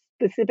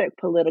specific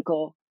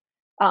political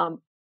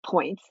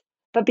points,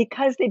 but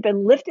because they've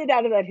been lifted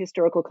out of that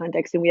historical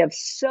context, and we have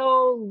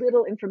so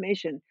little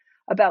information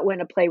about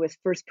when a play was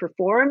first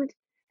performed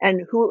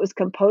and who it was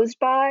composed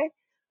by,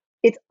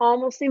 it's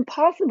almost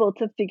impossible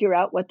to figure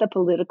out what the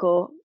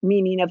political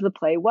meaning of the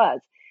play was.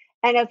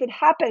 And as it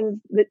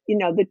happens, the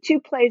two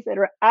plays that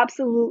are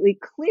absolutely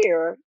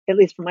clear, at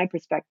least from my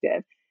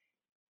perspective,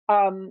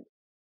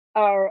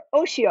 are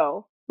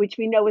Oshio, which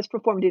we know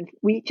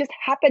we just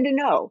happen to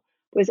know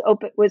was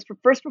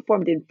first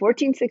performed in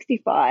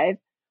 1465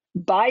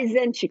 by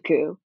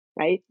Zenchiku,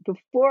 right,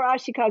 before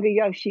Ashikaga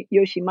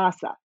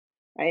Yoshimasa.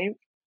 right?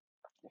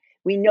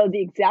 We know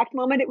the exact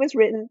moment it was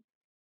written,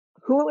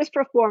 who it was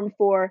performed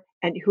for,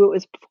 and who it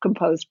was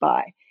composed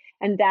by.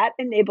 And that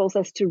enables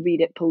us to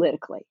read it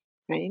politically,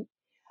 right?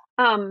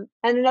 And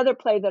another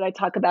play that I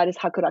talk about is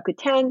Hakuraku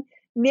Ten,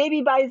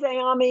 maybe by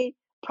Zayami,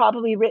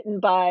 probably written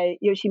by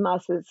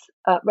Yoshimasa's,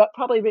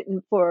 probably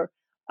written for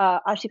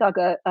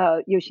Ashikaga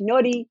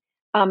Yoshinori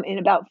in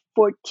about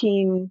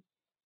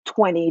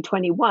 1420,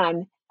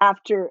 21,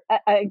 after,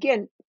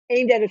 again,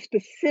 aimed at a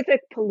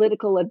specific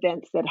political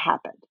events that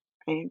happened,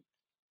 right?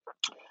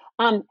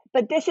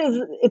 But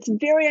it's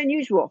very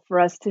unusual for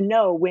us to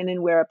know when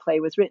and where a play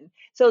was written.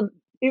 So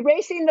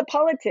erasing the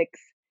politics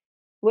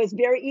was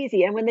very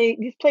easy. And when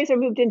these plays are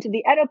moved into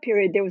the Edo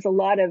period, there was a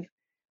lot of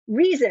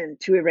reason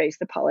to erase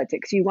the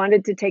politics. You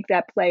wanted to take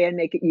that play and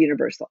make it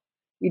universal.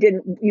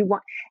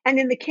 And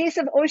in the case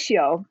of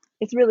Oshio,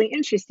 it's really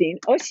interesting.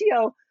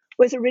 Oshio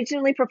was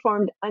originally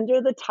performed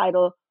under the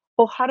title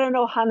Ohara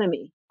no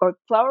Hanami, or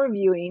flower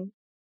viewing,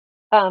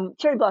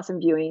 cherry blossom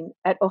viewing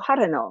at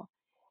Ohara no.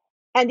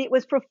 And it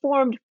was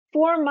performed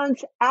 4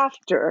 months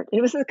after.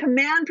 It was a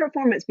command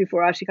performance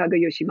before Ashikaga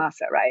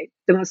Yoshimasa, right?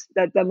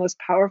 The most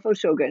powerful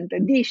shogun,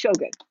 the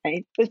shogun,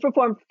 right? It was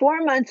performed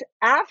 4 months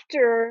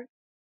after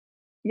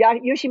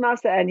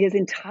Yoshimasa and his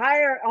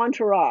entire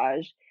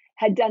entourage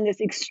had done this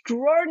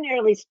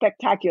extraordinarily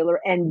spectacular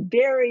and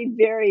very,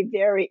 very,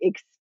 very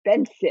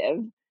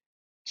expensive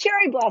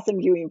cherry blossom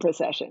viewing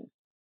procession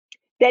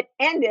that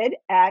ended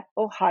at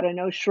Ohara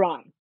no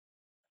Shrine,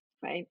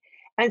 right?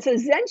 And so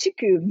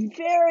Zenchiku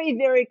very,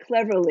 very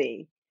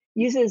cleverly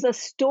uses a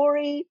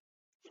story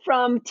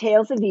from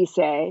Tales of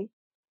Ise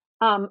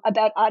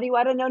about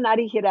Ariwara no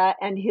Narihira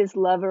and his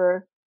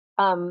lover,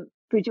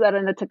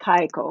 Fujiwara no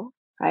Takaiko,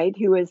 right,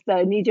 who was the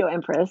Nijo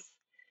Empress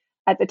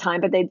at the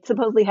time, but they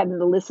supposedly had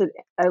an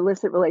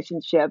illicit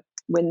relationship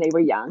when they were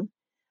young.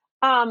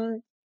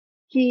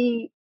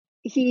 He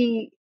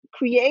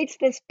creates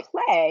this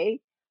play,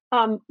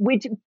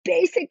 which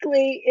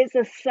basically is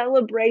a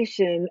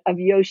celebration of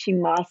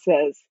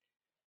Yoshimasa's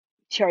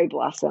cherry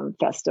blossom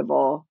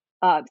festival,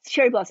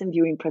 cherry blossom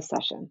viewing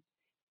procession,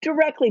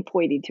 directly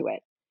pointing to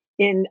it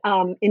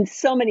in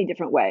so many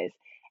different ways.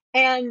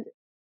 And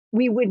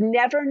we would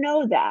never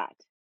know that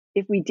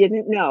if we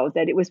didn't know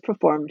that it was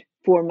performed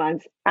 4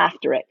 months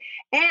after it.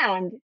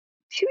 And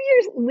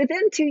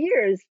within 2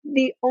 years,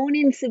 the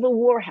Onin Civil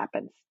War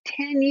happens.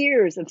 10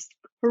 years of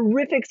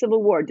horrific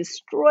civil war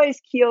destroys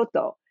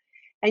Kyoto.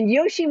 And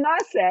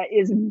Yoshimasa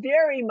is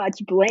very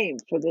much blamed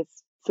for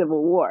this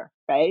civil war,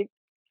 right?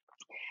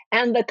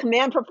 And the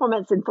command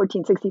performance in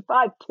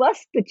 1465,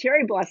 plus the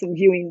cherry blossom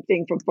viewing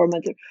thing from 4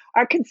 months,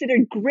 are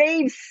considered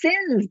grave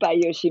sins by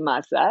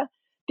Yoshimasa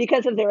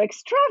because of their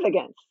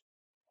extravagance.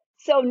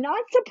 So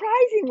not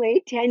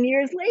surprisingly, 10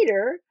 years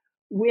later,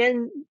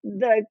 when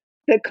the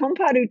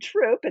Komparu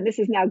troupe, and this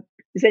is now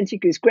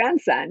Zenchiku's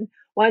grandson,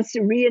 wants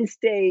to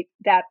reinstate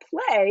that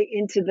play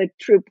into the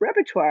troupe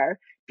repertoire,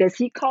 does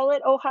he call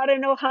it Ohara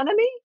no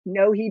Hanami?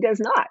 No, he does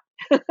not.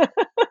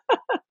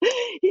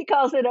 He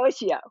calls it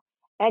Oshio.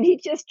 And he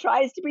just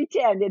tries to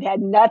pretend it had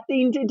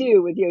nothing to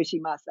do with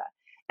Yoshimasa.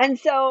 And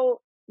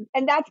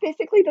that's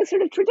basically the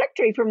sort of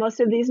trajectory for most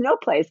of these no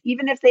plays.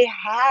 Even if they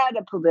had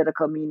a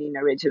political meaning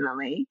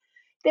originally,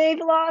 they've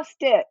lost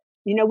it.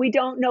 We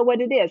don't know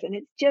what it is. And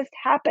it just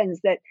happens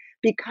that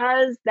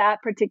because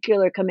that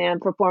particular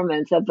command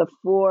performance of the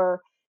 4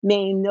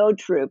 main no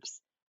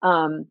troops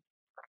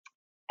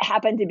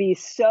happened to be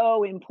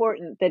so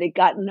important that it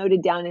got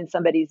noted down in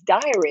somebody's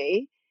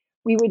diary,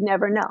 we would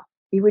never know.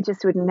 We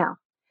just wouldn't know.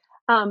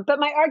 But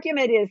my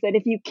argument is that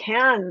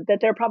that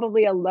there are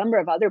probably a number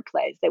of other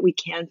plays that we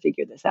can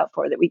figure this out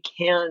for, that we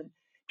can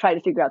try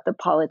to figure out the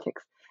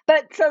politics.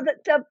 But so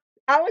the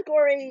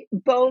allegory,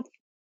 both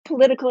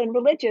political and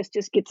religious,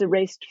 just gets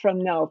erased from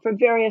No for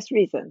various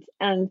reasons.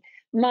 And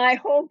my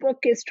whole book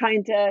is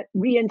trying to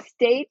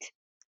reinstate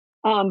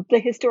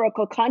the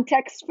historical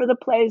context for the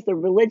plays, the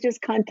religious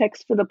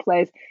context for the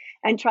plays,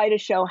 and try to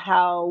show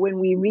how when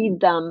we read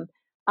them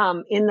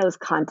in those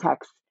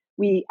contexts,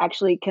 we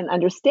actually can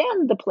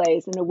understand the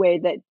plays in a way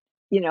that,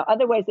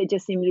 otherwise they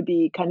just seem to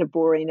be kind of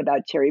boring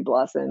about cherry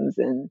blossoms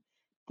and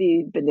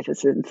the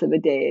beneficence of a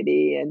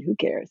deity and who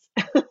cares.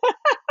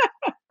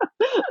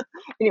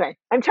 Anyway,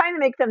 I'm trying to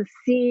make them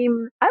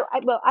seem,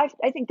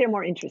 I think they're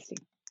more interesting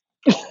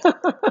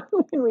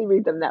when we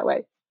read them that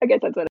way. I guess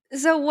that's what.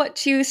 So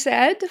what you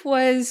said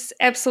was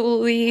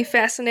absolutely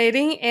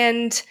fascinating,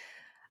 and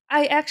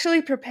I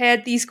actually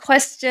prepared these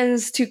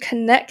questions to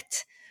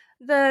connect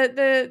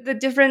the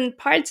different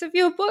parts of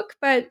your book,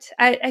 but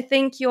I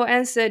think your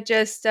answer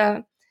just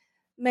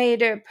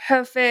made a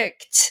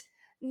perfect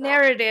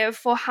narrative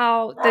for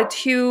how the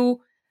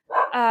two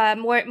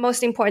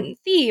most important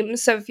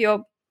themes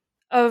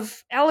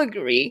of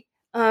Allegory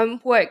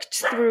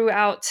worked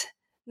throughout,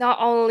 not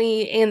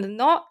only in the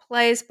not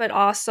plays but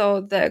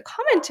also the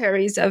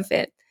commentaries of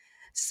it.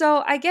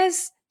 So I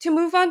guess to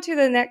move on to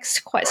the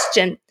next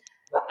question,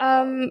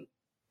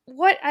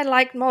 what I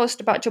like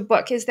most about your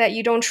book is that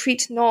you don't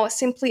treat No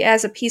simply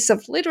as a piece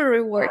of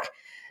literary work,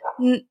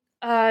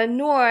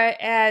 nor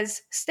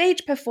as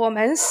stage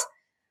performance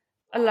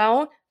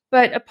alone,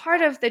 but a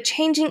part of the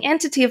changing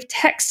entity of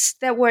texts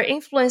that were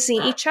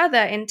influencing each other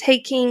and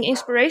taking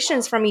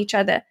inspirations from each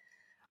other.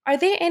 Are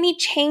there any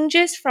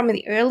changes from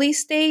the early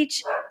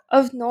stage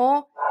of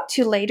No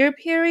to later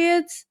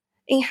periods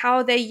in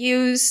how they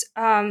use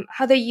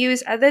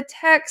other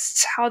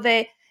texts, how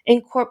they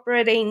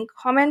incorporating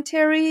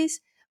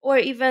commentaries, or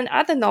even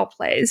other No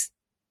plays?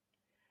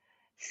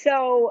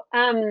 So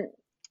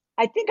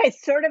I think I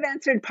sort of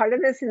answered part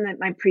of this in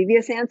my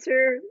previous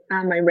answer,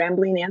 my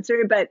rambling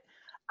answer. But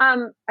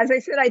as I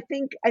said,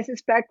 I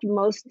suspect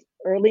most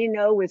early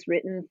No was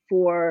written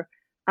for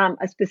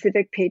a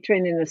specific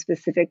patron in a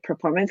specific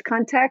performance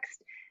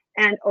context.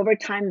 And over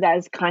time,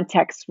 those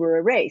contexts were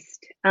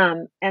erased.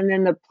 And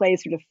then the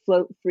plays sort of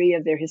float free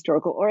of their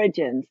historical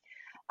origins.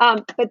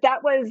 But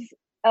that was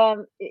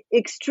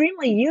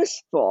extremely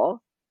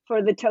useful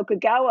for the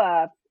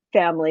Tokugawa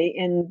family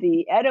in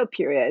the Edo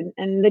period.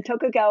 And the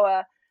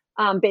Tokugawa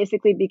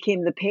basically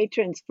became the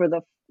patrons for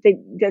they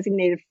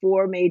designated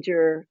 4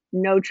 major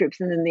No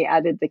troops, and then they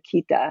added the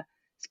Kita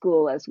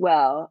school as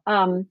well.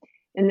 And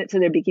so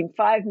there became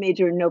 5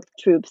 major No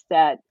troops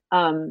that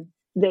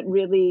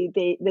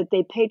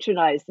they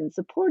patronized and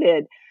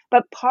supported.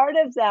 But part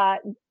of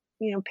that,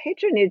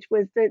 patronage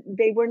was that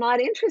they were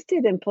not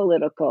interested in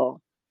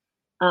political.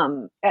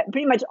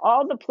 Pretty much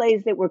all the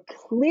plays that were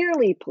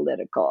clearly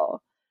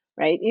political,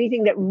 right?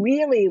 Anything that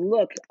really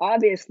looked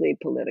obviously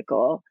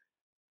political,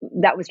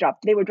 that was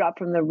dropped. They were dropped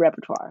from the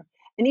repertoire.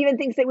 And even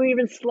things that were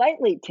even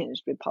slightly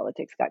tinged with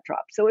politics got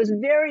dropped. So it was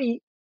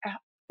very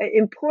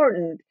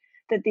important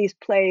that these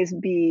plays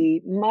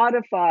be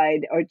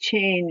modified or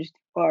changed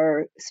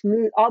or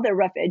smooth. All their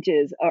rough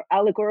edges or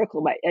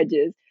allegorical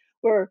edges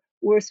were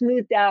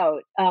smoothed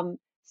out,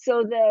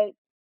 so that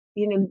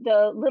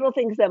the little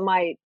things that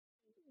might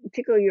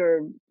tickle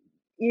your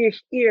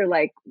ear,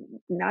 like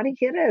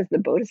Narihira is the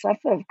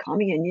bodhisattva of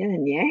kami and yin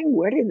and yang.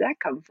 Where did that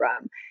come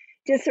from?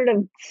 Just sort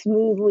of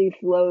smoothly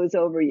flows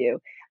over you.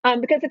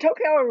 Because the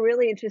Tokugawa were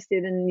really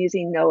interested in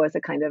using No as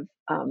a kind of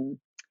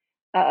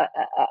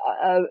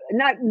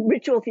not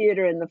ritual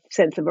theater in the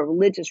sense of a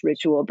religious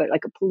ritual, but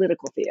like a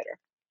political theater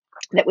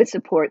that would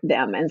support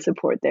them and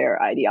support their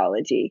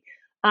ideology.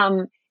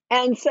 And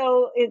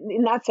so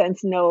in that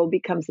sense, No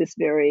becomes this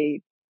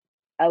very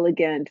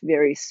elegant,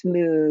 very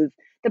smooth.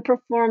 The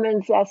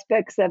performance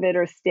aspects of it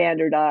are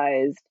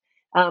standardized.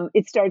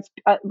 It starts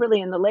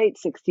really in the late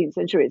 16th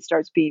century. It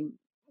starts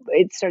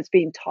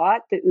being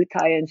taught. The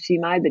utai and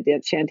shimai, the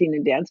dance, chanting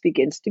and dance,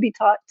 begins to be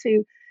taught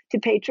to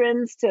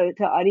patrons, to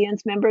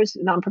audience members,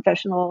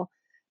 non-professional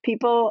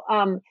people,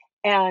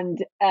 and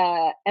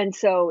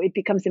so it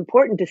becomes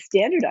important to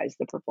standardize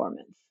the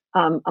performance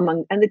and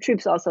the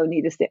troops also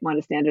want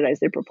to standardize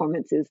their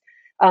performances.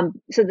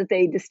 So that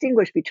they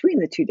distinguish between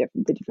the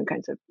different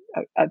kinds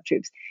of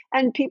troops.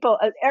 And people,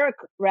 Eric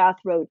Rath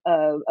wrote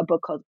a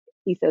book called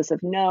Ethos of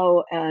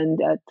No, and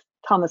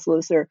Thomas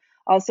Loser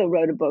also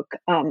wrote a book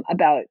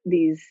about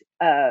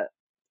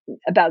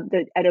about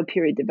the Edo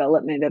period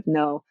development of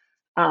No.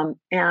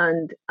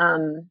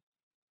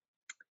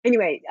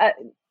 Anyway,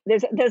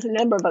 there's a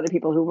number of other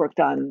people who worked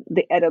on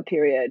the Edo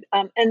period,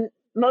 and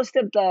most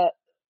of the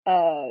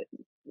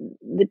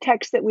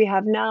texts that we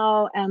have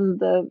now and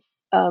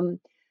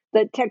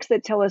the texts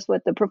that tell us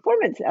what the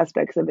performance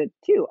aspects of it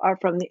too are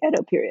from the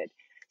Edo period.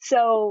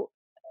 So,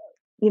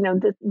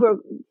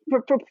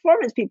 we're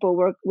performance people.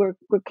 We're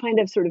kind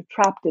of sort of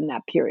trapped in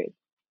that period.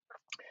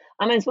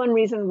 It's one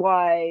reason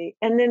why.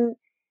 And then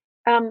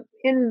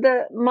in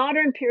the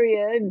modern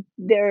period,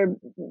 there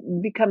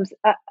becomes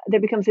a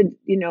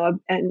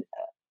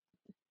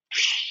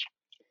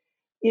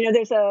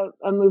there's a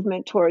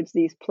movement towards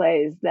these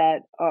plays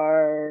that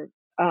are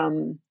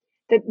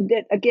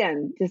that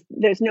again, just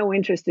there's no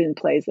interest in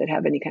plays that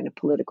have any kind of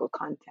political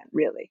content,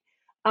 really.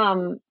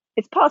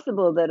 It's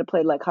possible that a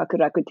play like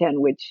Hakurakuten,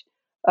 which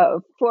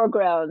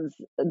foregrounds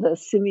the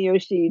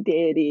Sumiyoshi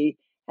deity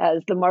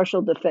as the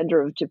martial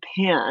defender of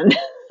Japan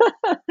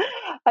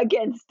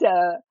against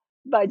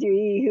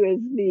Bajui, who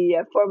is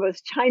the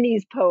foremost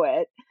Chinese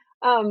poet.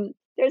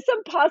 There's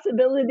some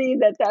possibility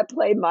that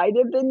play might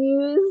have been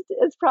used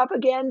as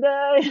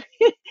propaganda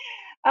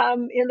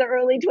in the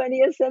early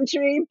 20th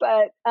century,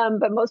 but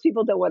most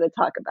people don't want to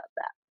talk about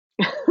that.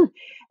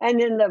 And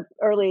in the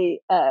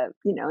early,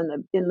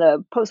 in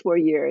the post-war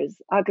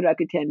years,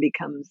 Hakurakuten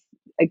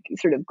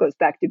sort of goes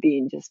back to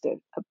being just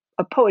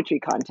a poetry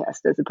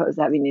contest as opposed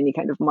to having any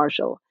kind of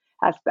martial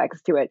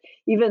aspects to it.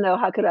 Even though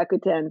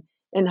Hakurakuten,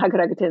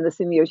 the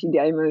Sumiyoshi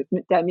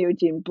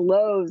Daimyojin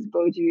blows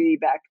Bojui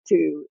back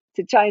to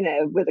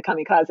China with a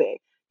kamikaze,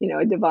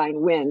 a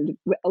divine wind,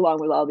 along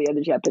with all the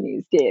other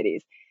Japanese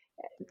deities.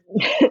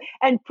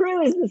 And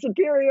proves the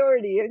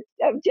superiority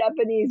of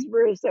Japanese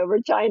verse over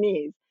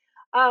Chinese.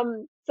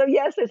 So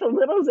yes, there's a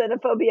little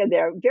xenophobia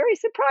there. Very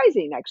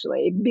surprising,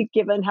 actually,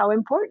 given how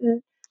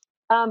important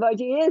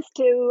Bajie is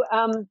to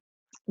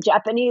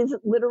Japanese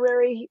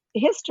literary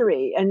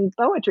history and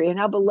poetry and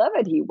how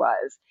beloved he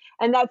was.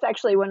 And that's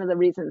actually one of the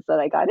reasons that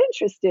I got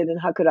interested in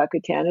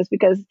Hakurakuten, is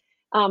because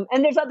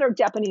And there's other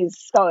Japanese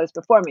scholars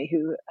before me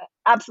who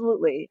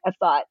absolutely have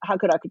thought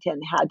Hakurakuten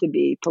had to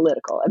be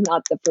political. I'm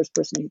not the first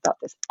person who thought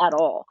this at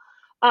all.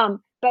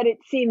 But it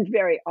seemed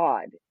very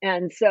odd.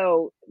 And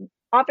so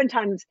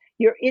oftentimes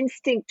your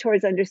instinct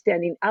towards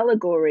understanding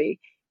allegory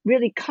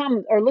really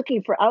comes, or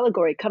looking for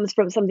allegory comes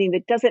from something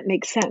that doesn't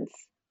make sense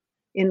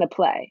in the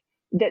play.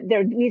 That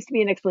there needs to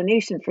be an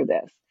explanation for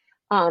this.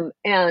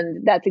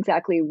 And that's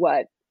exactly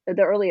what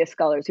the earliest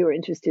scholars who were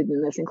interested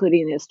in this,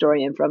 including a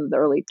historian from the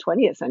early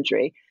 20th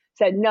century,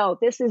 said, no,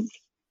 this is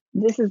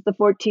the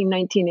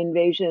 1419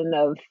 invasion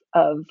of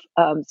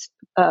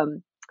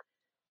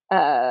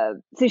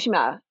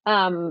Tsushima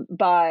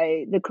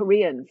by the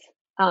Koreans,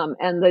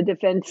 and the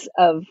defense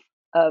of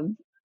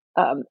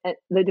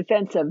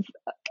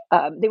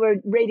they were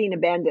raiding a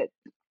bandit,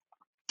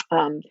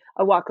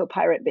 a Wako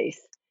pirate base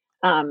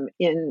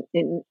in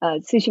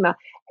Tsushima,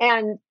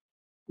 and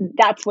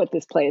that's what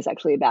this play is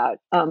actually about,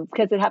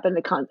 because it happened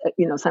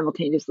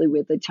simultaneously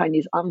with the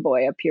Chinese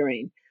envoy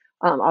appearing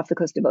off the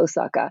coast of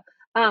Osaka.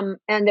 And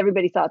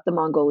everybody thought the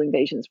Mongol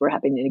invasions were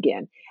happening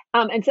again.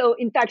 And so,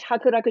 in fact,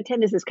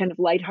 Hakurakuten is this kind of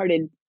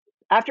lighthearted,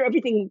 after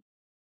everything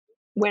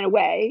went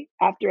away,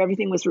 after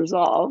everything was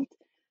resolved,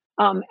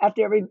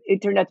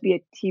 it turned out to be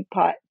a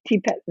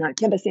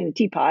tempest in a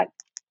teapot.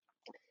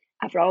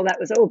 After all that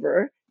was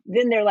over,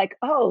 then they're like,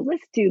 oh,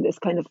 let's do this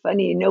kind of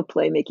funny no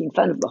play making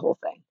fun of the whole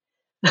thing.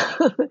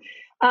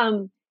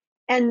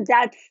 And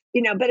that's,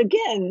 but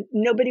again,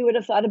 nobody would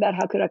have thought about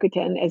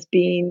Hakurakuten as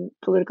being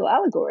political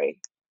allegory.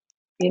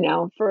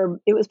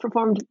 It was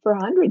performed for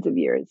hundreds of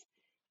years,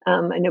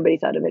 and nobody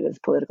thought of it as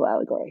political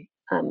allegory.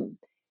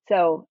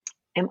 So,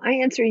 am I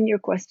answering your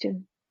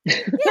question?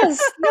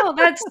 Yes, no,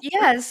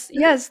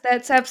 yes,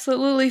 that's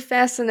absolutely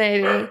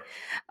fascinating.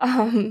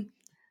 I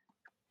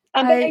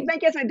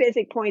guess my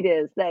basic point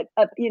is that,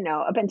 up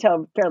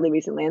until fairly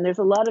recently, and there's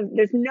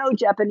no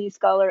Japanese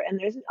scholar, and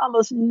there's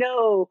almost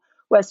no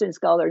Western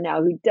scholar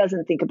now who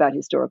doesn't think about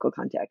historical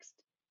context.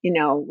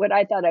 What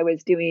I thought I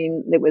was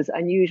doing that was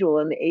unusual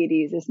in the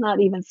 80s is not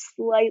even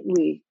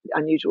slightly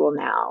unusual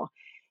now.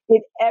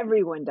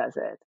 Everyone does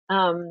it.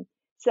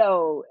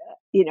 So,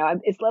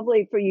 it's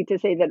lovely for you to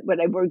say that what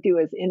I do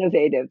is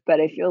innovative, but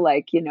I feel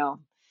like,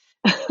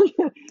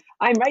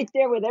 I'm right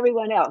there with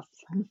everyone else.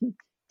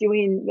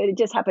 But it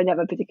just happened to have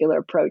a particular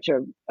approach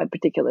or a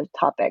particular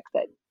topic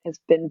that has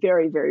been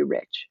very, very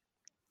rich.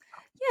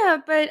 Yeah,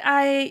 but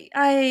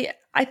I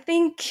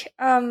think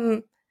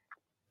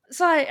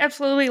so. I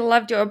absolutely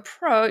loved your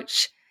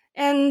approach,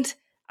 and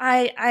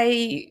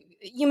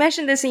you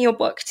mentioned this in your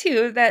book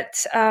too,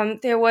 that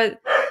there was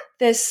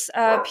this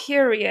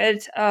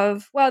period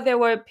of there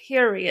were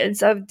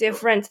periods of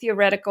different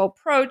theoretical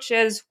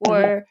approaches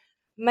for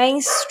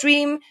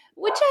mainstream,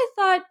 which I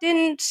thought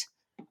didn't.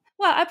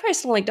 Well, I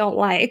personally don't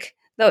like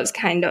those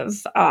kind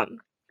of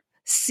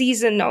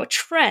seasonal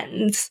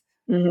trends,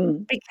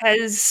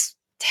 because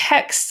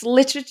text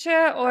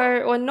literature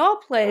or no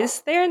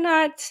plays, they're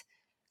not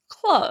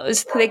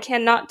closed. They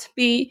cannot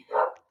be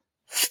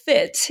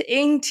fit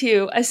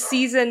into a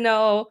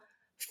seasonal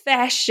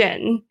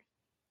fashion.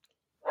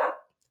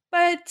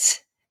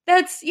 But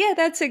that's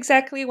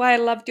exactly why I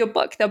loved your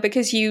book, though,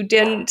 because you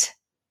didn't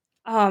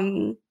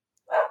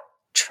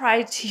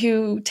try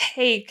to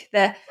take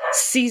the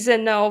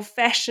seasonal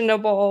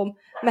fashionable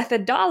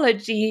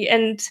methodology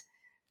and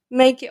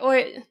make it, or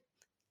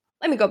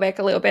let me go back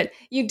a little bit.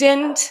 You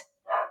didn't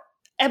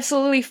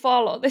absolutely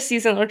follow the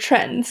seasonal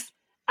trends.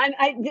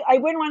 I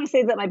wouldn't want to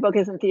say that my book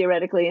isn't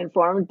theoretically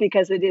informed,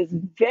 because it is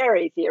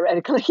very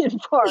theoretically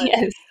informed.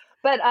 Yes.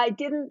 But I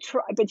didn't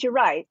try. But you're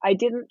right. I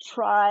didn't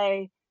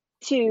try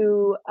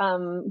to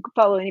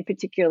follow any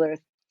particular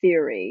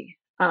theory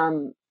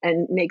and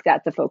make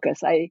that the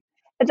focus.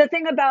 The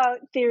thing about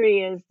theory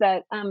is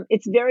that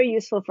it's very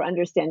useful for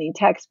understanding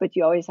text, but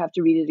you always have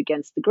to read it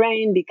against the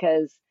grain,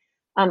 because,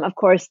 of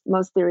course,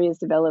 most theory is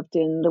developed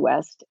in the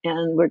West,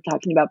 and we're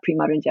talking about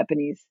pre-modern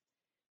Japanese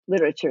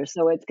literature.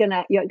 So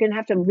you're gonna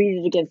have to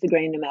read it against the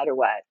grain no matter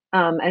what.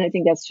 And I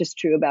think that's just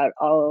true about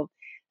all.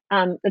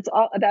 That's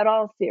all about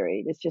all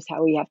theory. It's just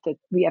how we have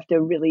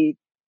to really.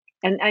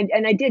 And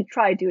I did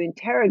try to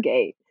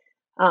interrogate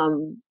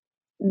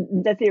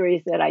the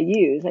theories that I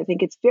use. I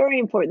think it's very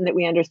important that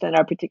we understand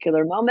our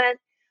particular moment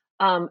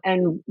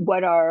and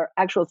what our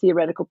actual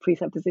theoretical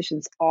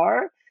presuppositions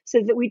are, so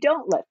that we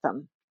don't let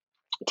them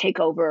take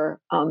over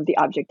the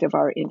object of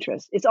our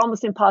interest. It's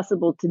almost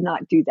impossible to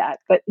not do that,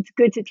 but it's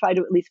good to try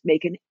to at least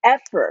make an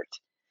effort,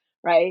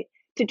 right,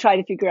 to try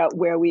to figure out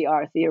where we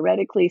are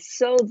theoretically,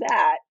 so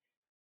that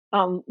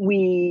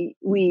we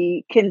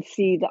can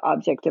see the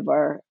object of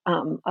our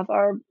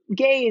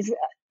gaze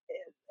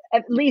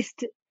at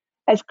least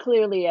as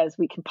clearly as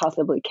we can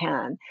possibly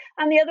can.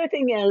 And the other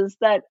thing is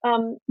that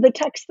the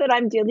texts that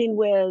I'm dealing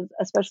with,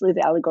 especially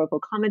the allegorical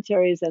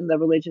commentaries and the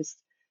religious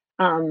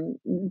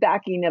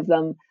backing of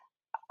them,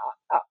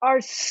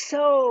 are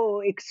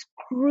so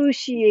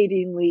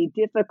excruciatingly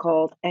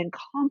difficult and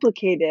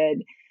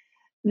complicated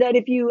that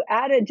if you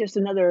added just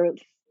another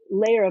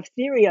layer of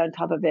theory on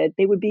top of it,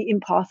 they would be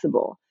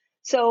impossible.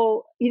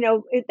 So,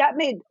 that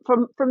made,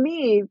 for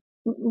me,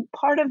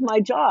 part of my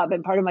job,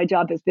 and part of my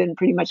job has been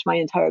pretty much my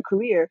entire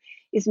career,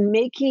 is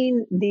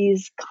making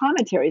these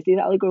commentaries, these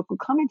allegorical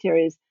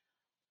commentaries,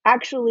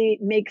 actually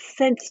make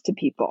sense to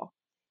people.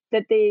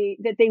 That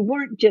they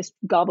weren't just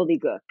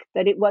gobbledygook,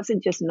 that it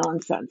wasn't just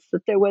nonsense,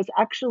 that there was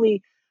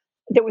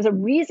a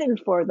reason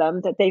for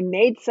them, that they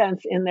made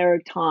sense in their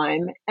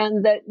time,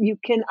 and that you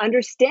can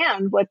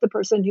understand what the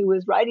person who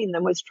was writing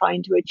them was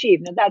trying to achieve.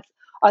 Now that's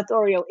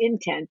authorial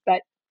intent,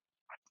 but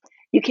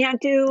you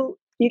can't do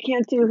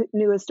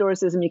new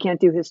historicism, you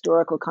can't do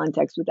historical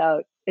context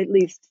without at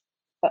least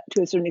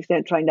to a certain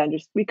extent trying to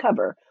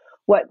recover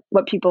what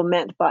people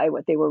meant by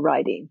what they were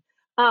writing.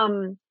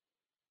 Um,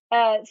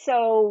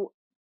 so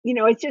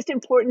it's just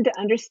important to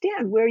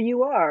understand where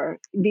you are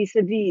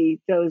vis-a-vis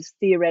those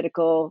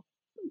theoretical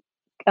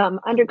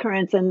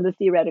undercurrents and the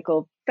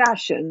theoretical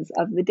fashions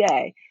of the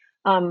day.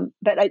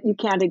 But you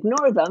can't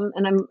ignore them.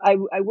 And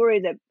I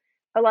worry that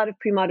a lot of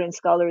pre-modern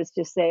scholars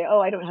just say,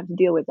 oh, I don't have to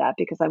deal with that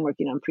because I'm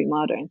working on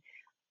pre-modern.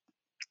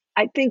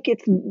 I think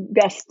it's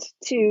best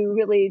to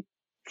really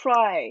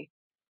try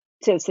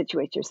to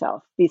situate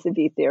yourself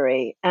vis-a-vis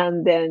theory,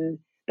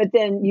 but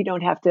then you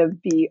don't have to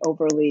be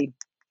overly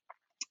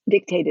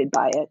dictated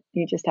by it.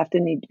 You just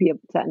need to be able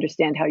to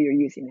understand how you're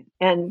using it.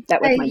 And that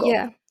was my goal.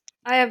 Yeah,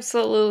 I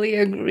absolutely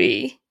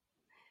agree.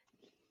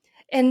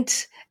 And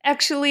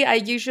actually, I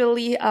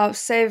usually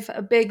save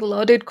a big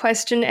loaded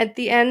question at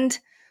the end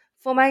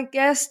for my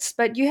guests,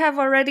 but you have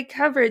already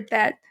covered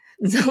that.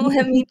 So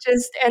let me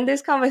just end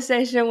this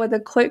conversation with a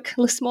quick,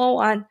 small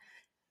one.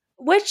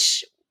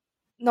 Which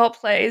no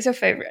play is your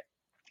favorite?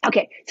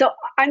 Okay, so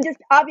I'm just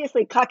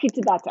obviously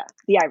Kakitsubata,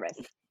 the Iris.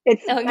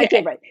 It's my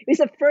favorite. It's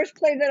the first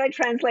play that I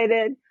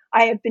translated.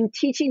 I have been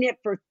teaching it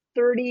for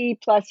 30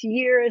 plus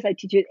years. I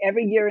teach it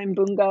every year in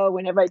Bungo.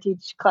 Whenever I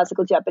teach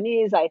classical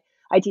Japanese, I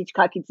teach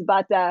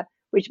Kakitsubata,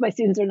 which my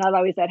students are not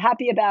always that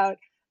happy about.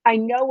 I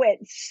know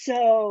it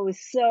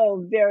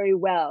so very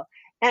well.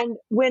 And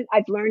when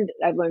I've learned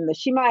the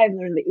Shima, I've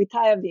learned the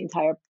Utai of the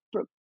entire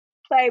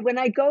play. When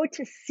I've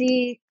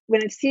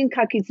seen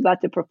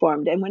Kakitsubata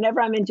performed, and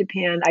whenever I'm in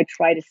Japan, I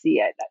try to see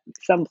it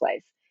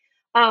someplace.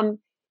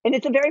 And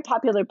it's a very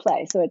popular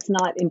play, so it's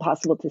not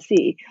impossible to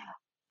see.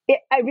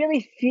 I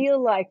really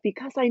feel like,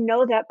 because I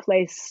know that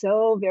play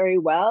so very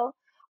well,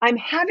 I'm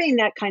having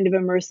that kind of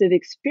immersive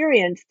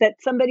experience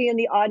that somebody in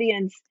the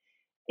audience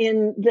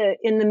in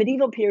the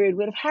medieval period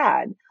would have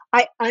had.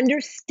 I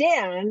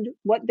understand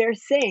what they're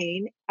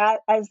saying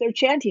as they're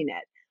chanting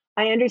it.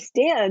 I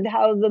understand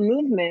how the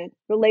movement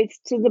relates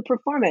to the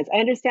performance. I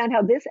understand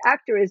how this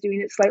actor is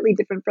doing it slightly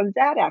different from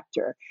that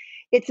actor.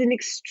 It's an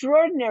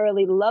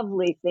extraordinarily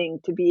lovely thing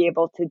to be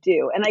able to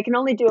do. And I can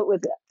only do it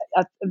with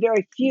a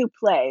very few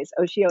plays.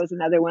 Oshio is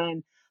another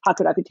one.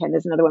 Hakuraku Ten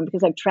is another one,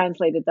 because I've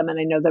translated them and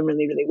I know them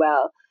really, really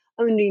well.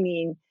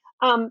 Unrimin.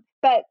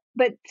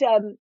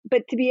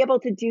 But to be able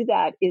to do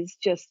that is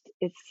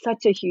it's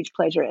such a huge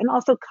pleasure. And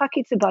also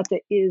Kakitsubata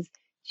is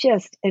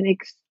just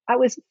I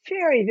was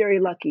very, very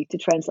lucky to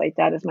translate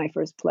that as my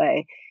first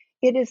play.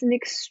 It is an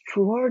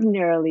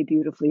extraordinarily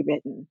beautifully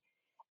written.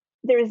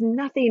 There is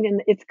nothing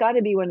it's got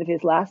to be one of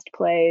his last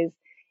plays.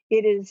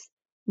 It is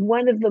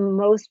one of the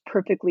most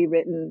perfectly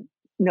written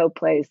no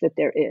plays that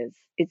there is.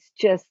 It's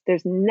just,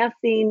 there's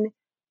nothing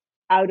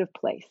out of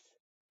place.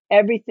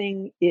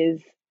 Everything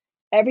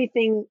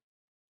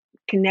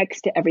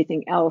connects to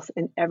everything else,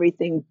 and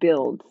everything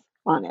builds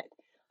on it.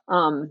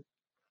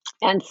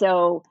 And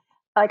so,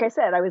 like I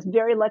said, I was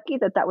very lucky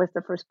that was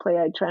the first play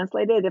I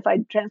translated. If I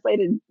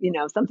translated,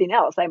 something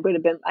else, I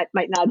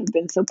might not have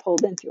been so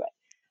pulled into it.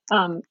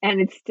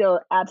 And it's still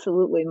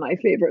absolutely my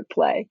favorite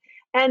play.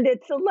 And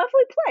it's a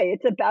lovely play.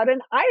 It's about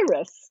an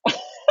iris.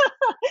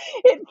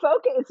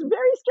 It's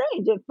very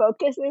strange. It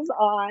focuses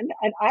on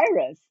an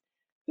iris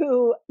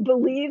who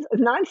believes a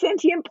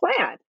non-sentient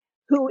plant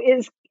who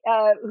is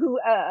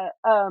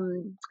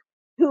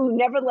who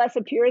nevertheless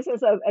appears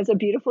as a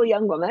beautiful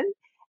young woman,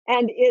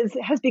 and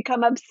has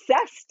become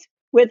obsessed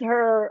with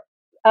her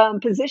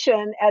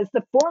position as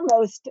the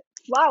foremost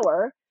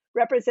flower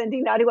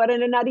representing Nariwara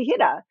no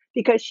Narihira,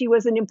 because she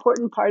was an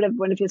important part of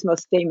one of his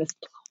most famous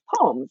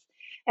poems.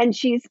 And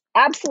she's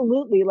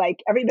absolutely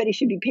like, everybody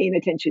should be paying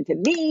attention to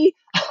me.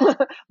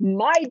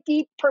 My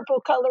deep purple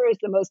color is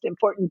the most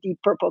important deep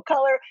purple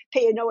color.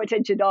 Pay no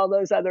attention to all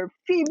those other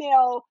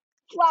female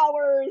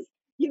flowers.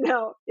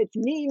 It's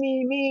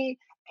me.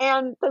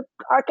 And the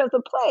arc of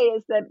the play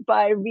is that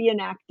by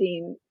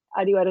reenacting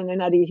Ariwara no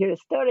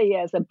Narihira's story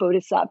as a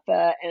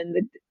bodhisattva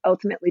and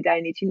ultimately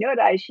Dainichi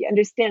Nodai, she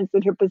understands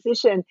that her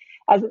position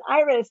as an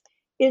iris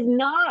is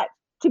not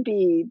to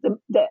be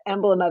the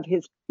emblem of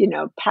his,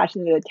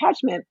 passionate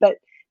attachment, but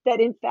that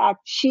in fact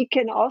she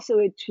can also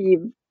achieve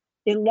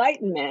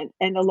enlightenment,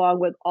 and along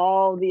with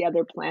all the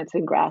other plants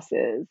and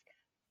grasses,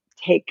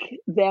 take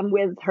them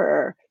with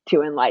her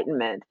to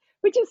enlightenment,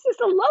 which is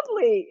just a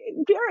lovely,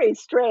 very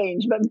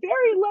strange, but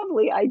very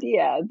lovely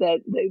idea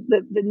that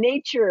the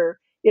nature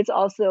is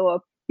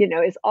also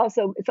it's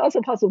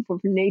also possible for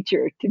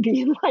nature to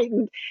be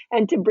enlightened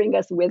and to bring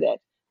us with it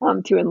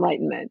to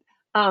enlightenment.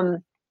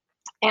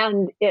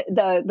 And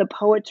the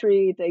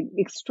poetry, the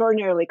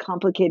extraordinarily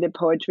complicated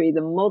poetry,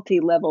 the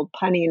multi-level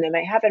punning, and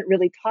I haven't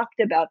really talked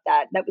about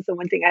that. That was the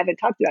one thing I haven't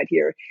talked about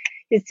here.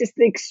 Is just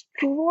the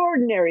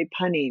extraordinary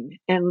punning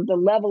and the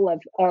level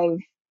of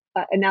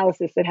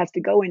analysis that has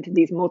to go into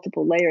these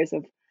multiple layers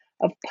of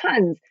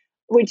puns,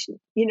 which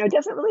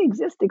doesn't really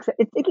exist. Except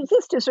it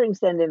exists to a certain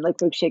extent in like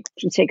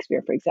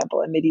Shakespeare, for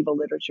example, in medieval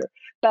literature,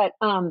 but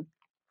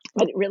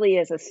it really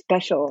is a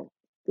special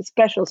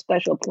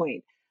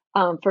point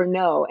for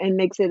no, and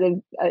makes it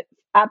a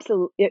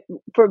absolute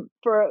for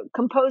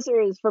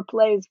composers, for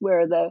plays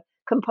where the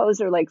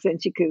composer like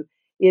Zenchiku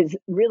is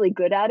really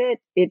good at it.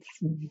 It's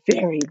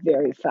very,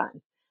 very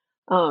fun.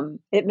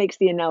 It makes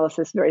the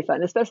analysis very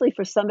fun, especially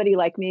for somebody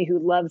like me who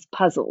loves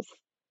puzzles.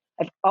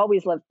 I've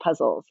always loved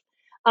puzzles.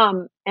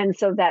 And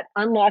so that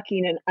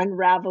unlocking and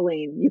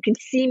unraveling, you can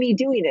see me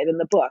doing it in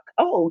the book.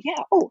 Oh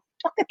yeah. Oh,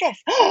 look at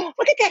this. Oh,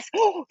 look at this.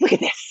 Oh, look at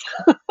this.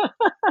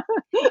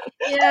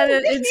 Yeah, Oh,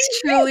 this it's means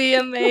truly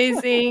this.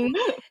 amazing.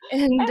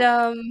 And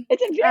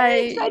It's a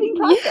very exciting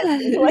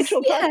process,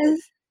 intellectual process.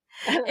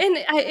 And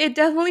it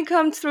definitely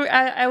comes through.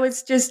 I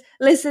was just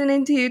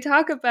listening to you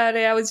talk about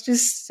it. I was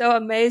just so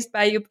amazed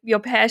by your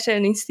passion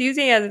and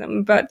enthusiasm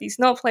about these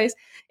note plays.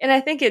 And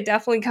I think it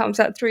definitely comes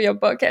out through your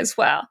book as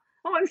well.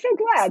 Oh, I'm so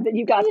glad that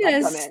you got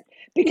that from Yes. it,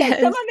 because Yes.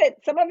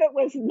 some of it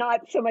was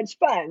not so much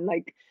fun,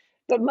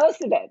 but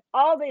most of it,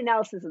 all the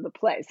analysis of the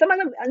play, some of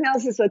the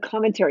analysis of the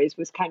commentaries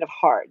was kind of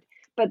hard,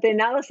 but the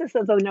analysis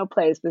of the no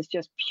plays was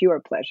just pure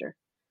pleasure.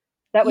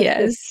 That was just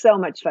Yes. so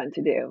much fun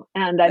to do,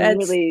 and I'm That's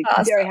really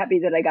very awesome. happy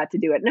that I got to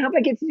do it, and I hope I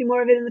get to do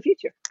more of it in the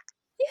future.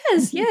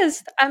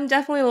 Yes. I'm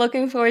definitely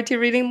looking forward to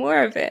reading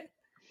more of it.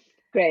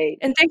 Great.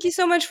 And thank you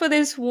so much for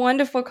this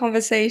wonderful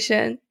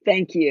conversation.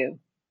 Thank you.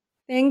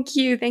 Thank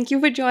you. Thank you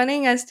for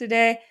joining us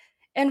today.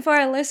 And for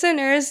our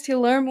listeners, to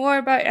learn more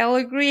about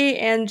Allegory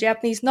and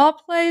Japanese note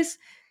plays,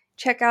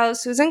 check out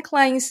Susan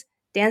Klein's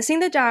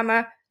Dancing the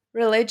Dharma,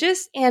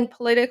 Religious and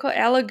Political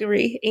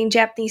Allegory in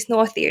Japanese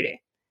Note Theater.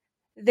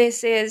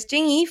 This is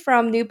Jingyi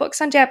from New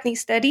Books on Japanese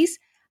Studies.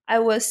 I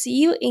will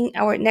see you in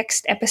our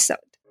next episode.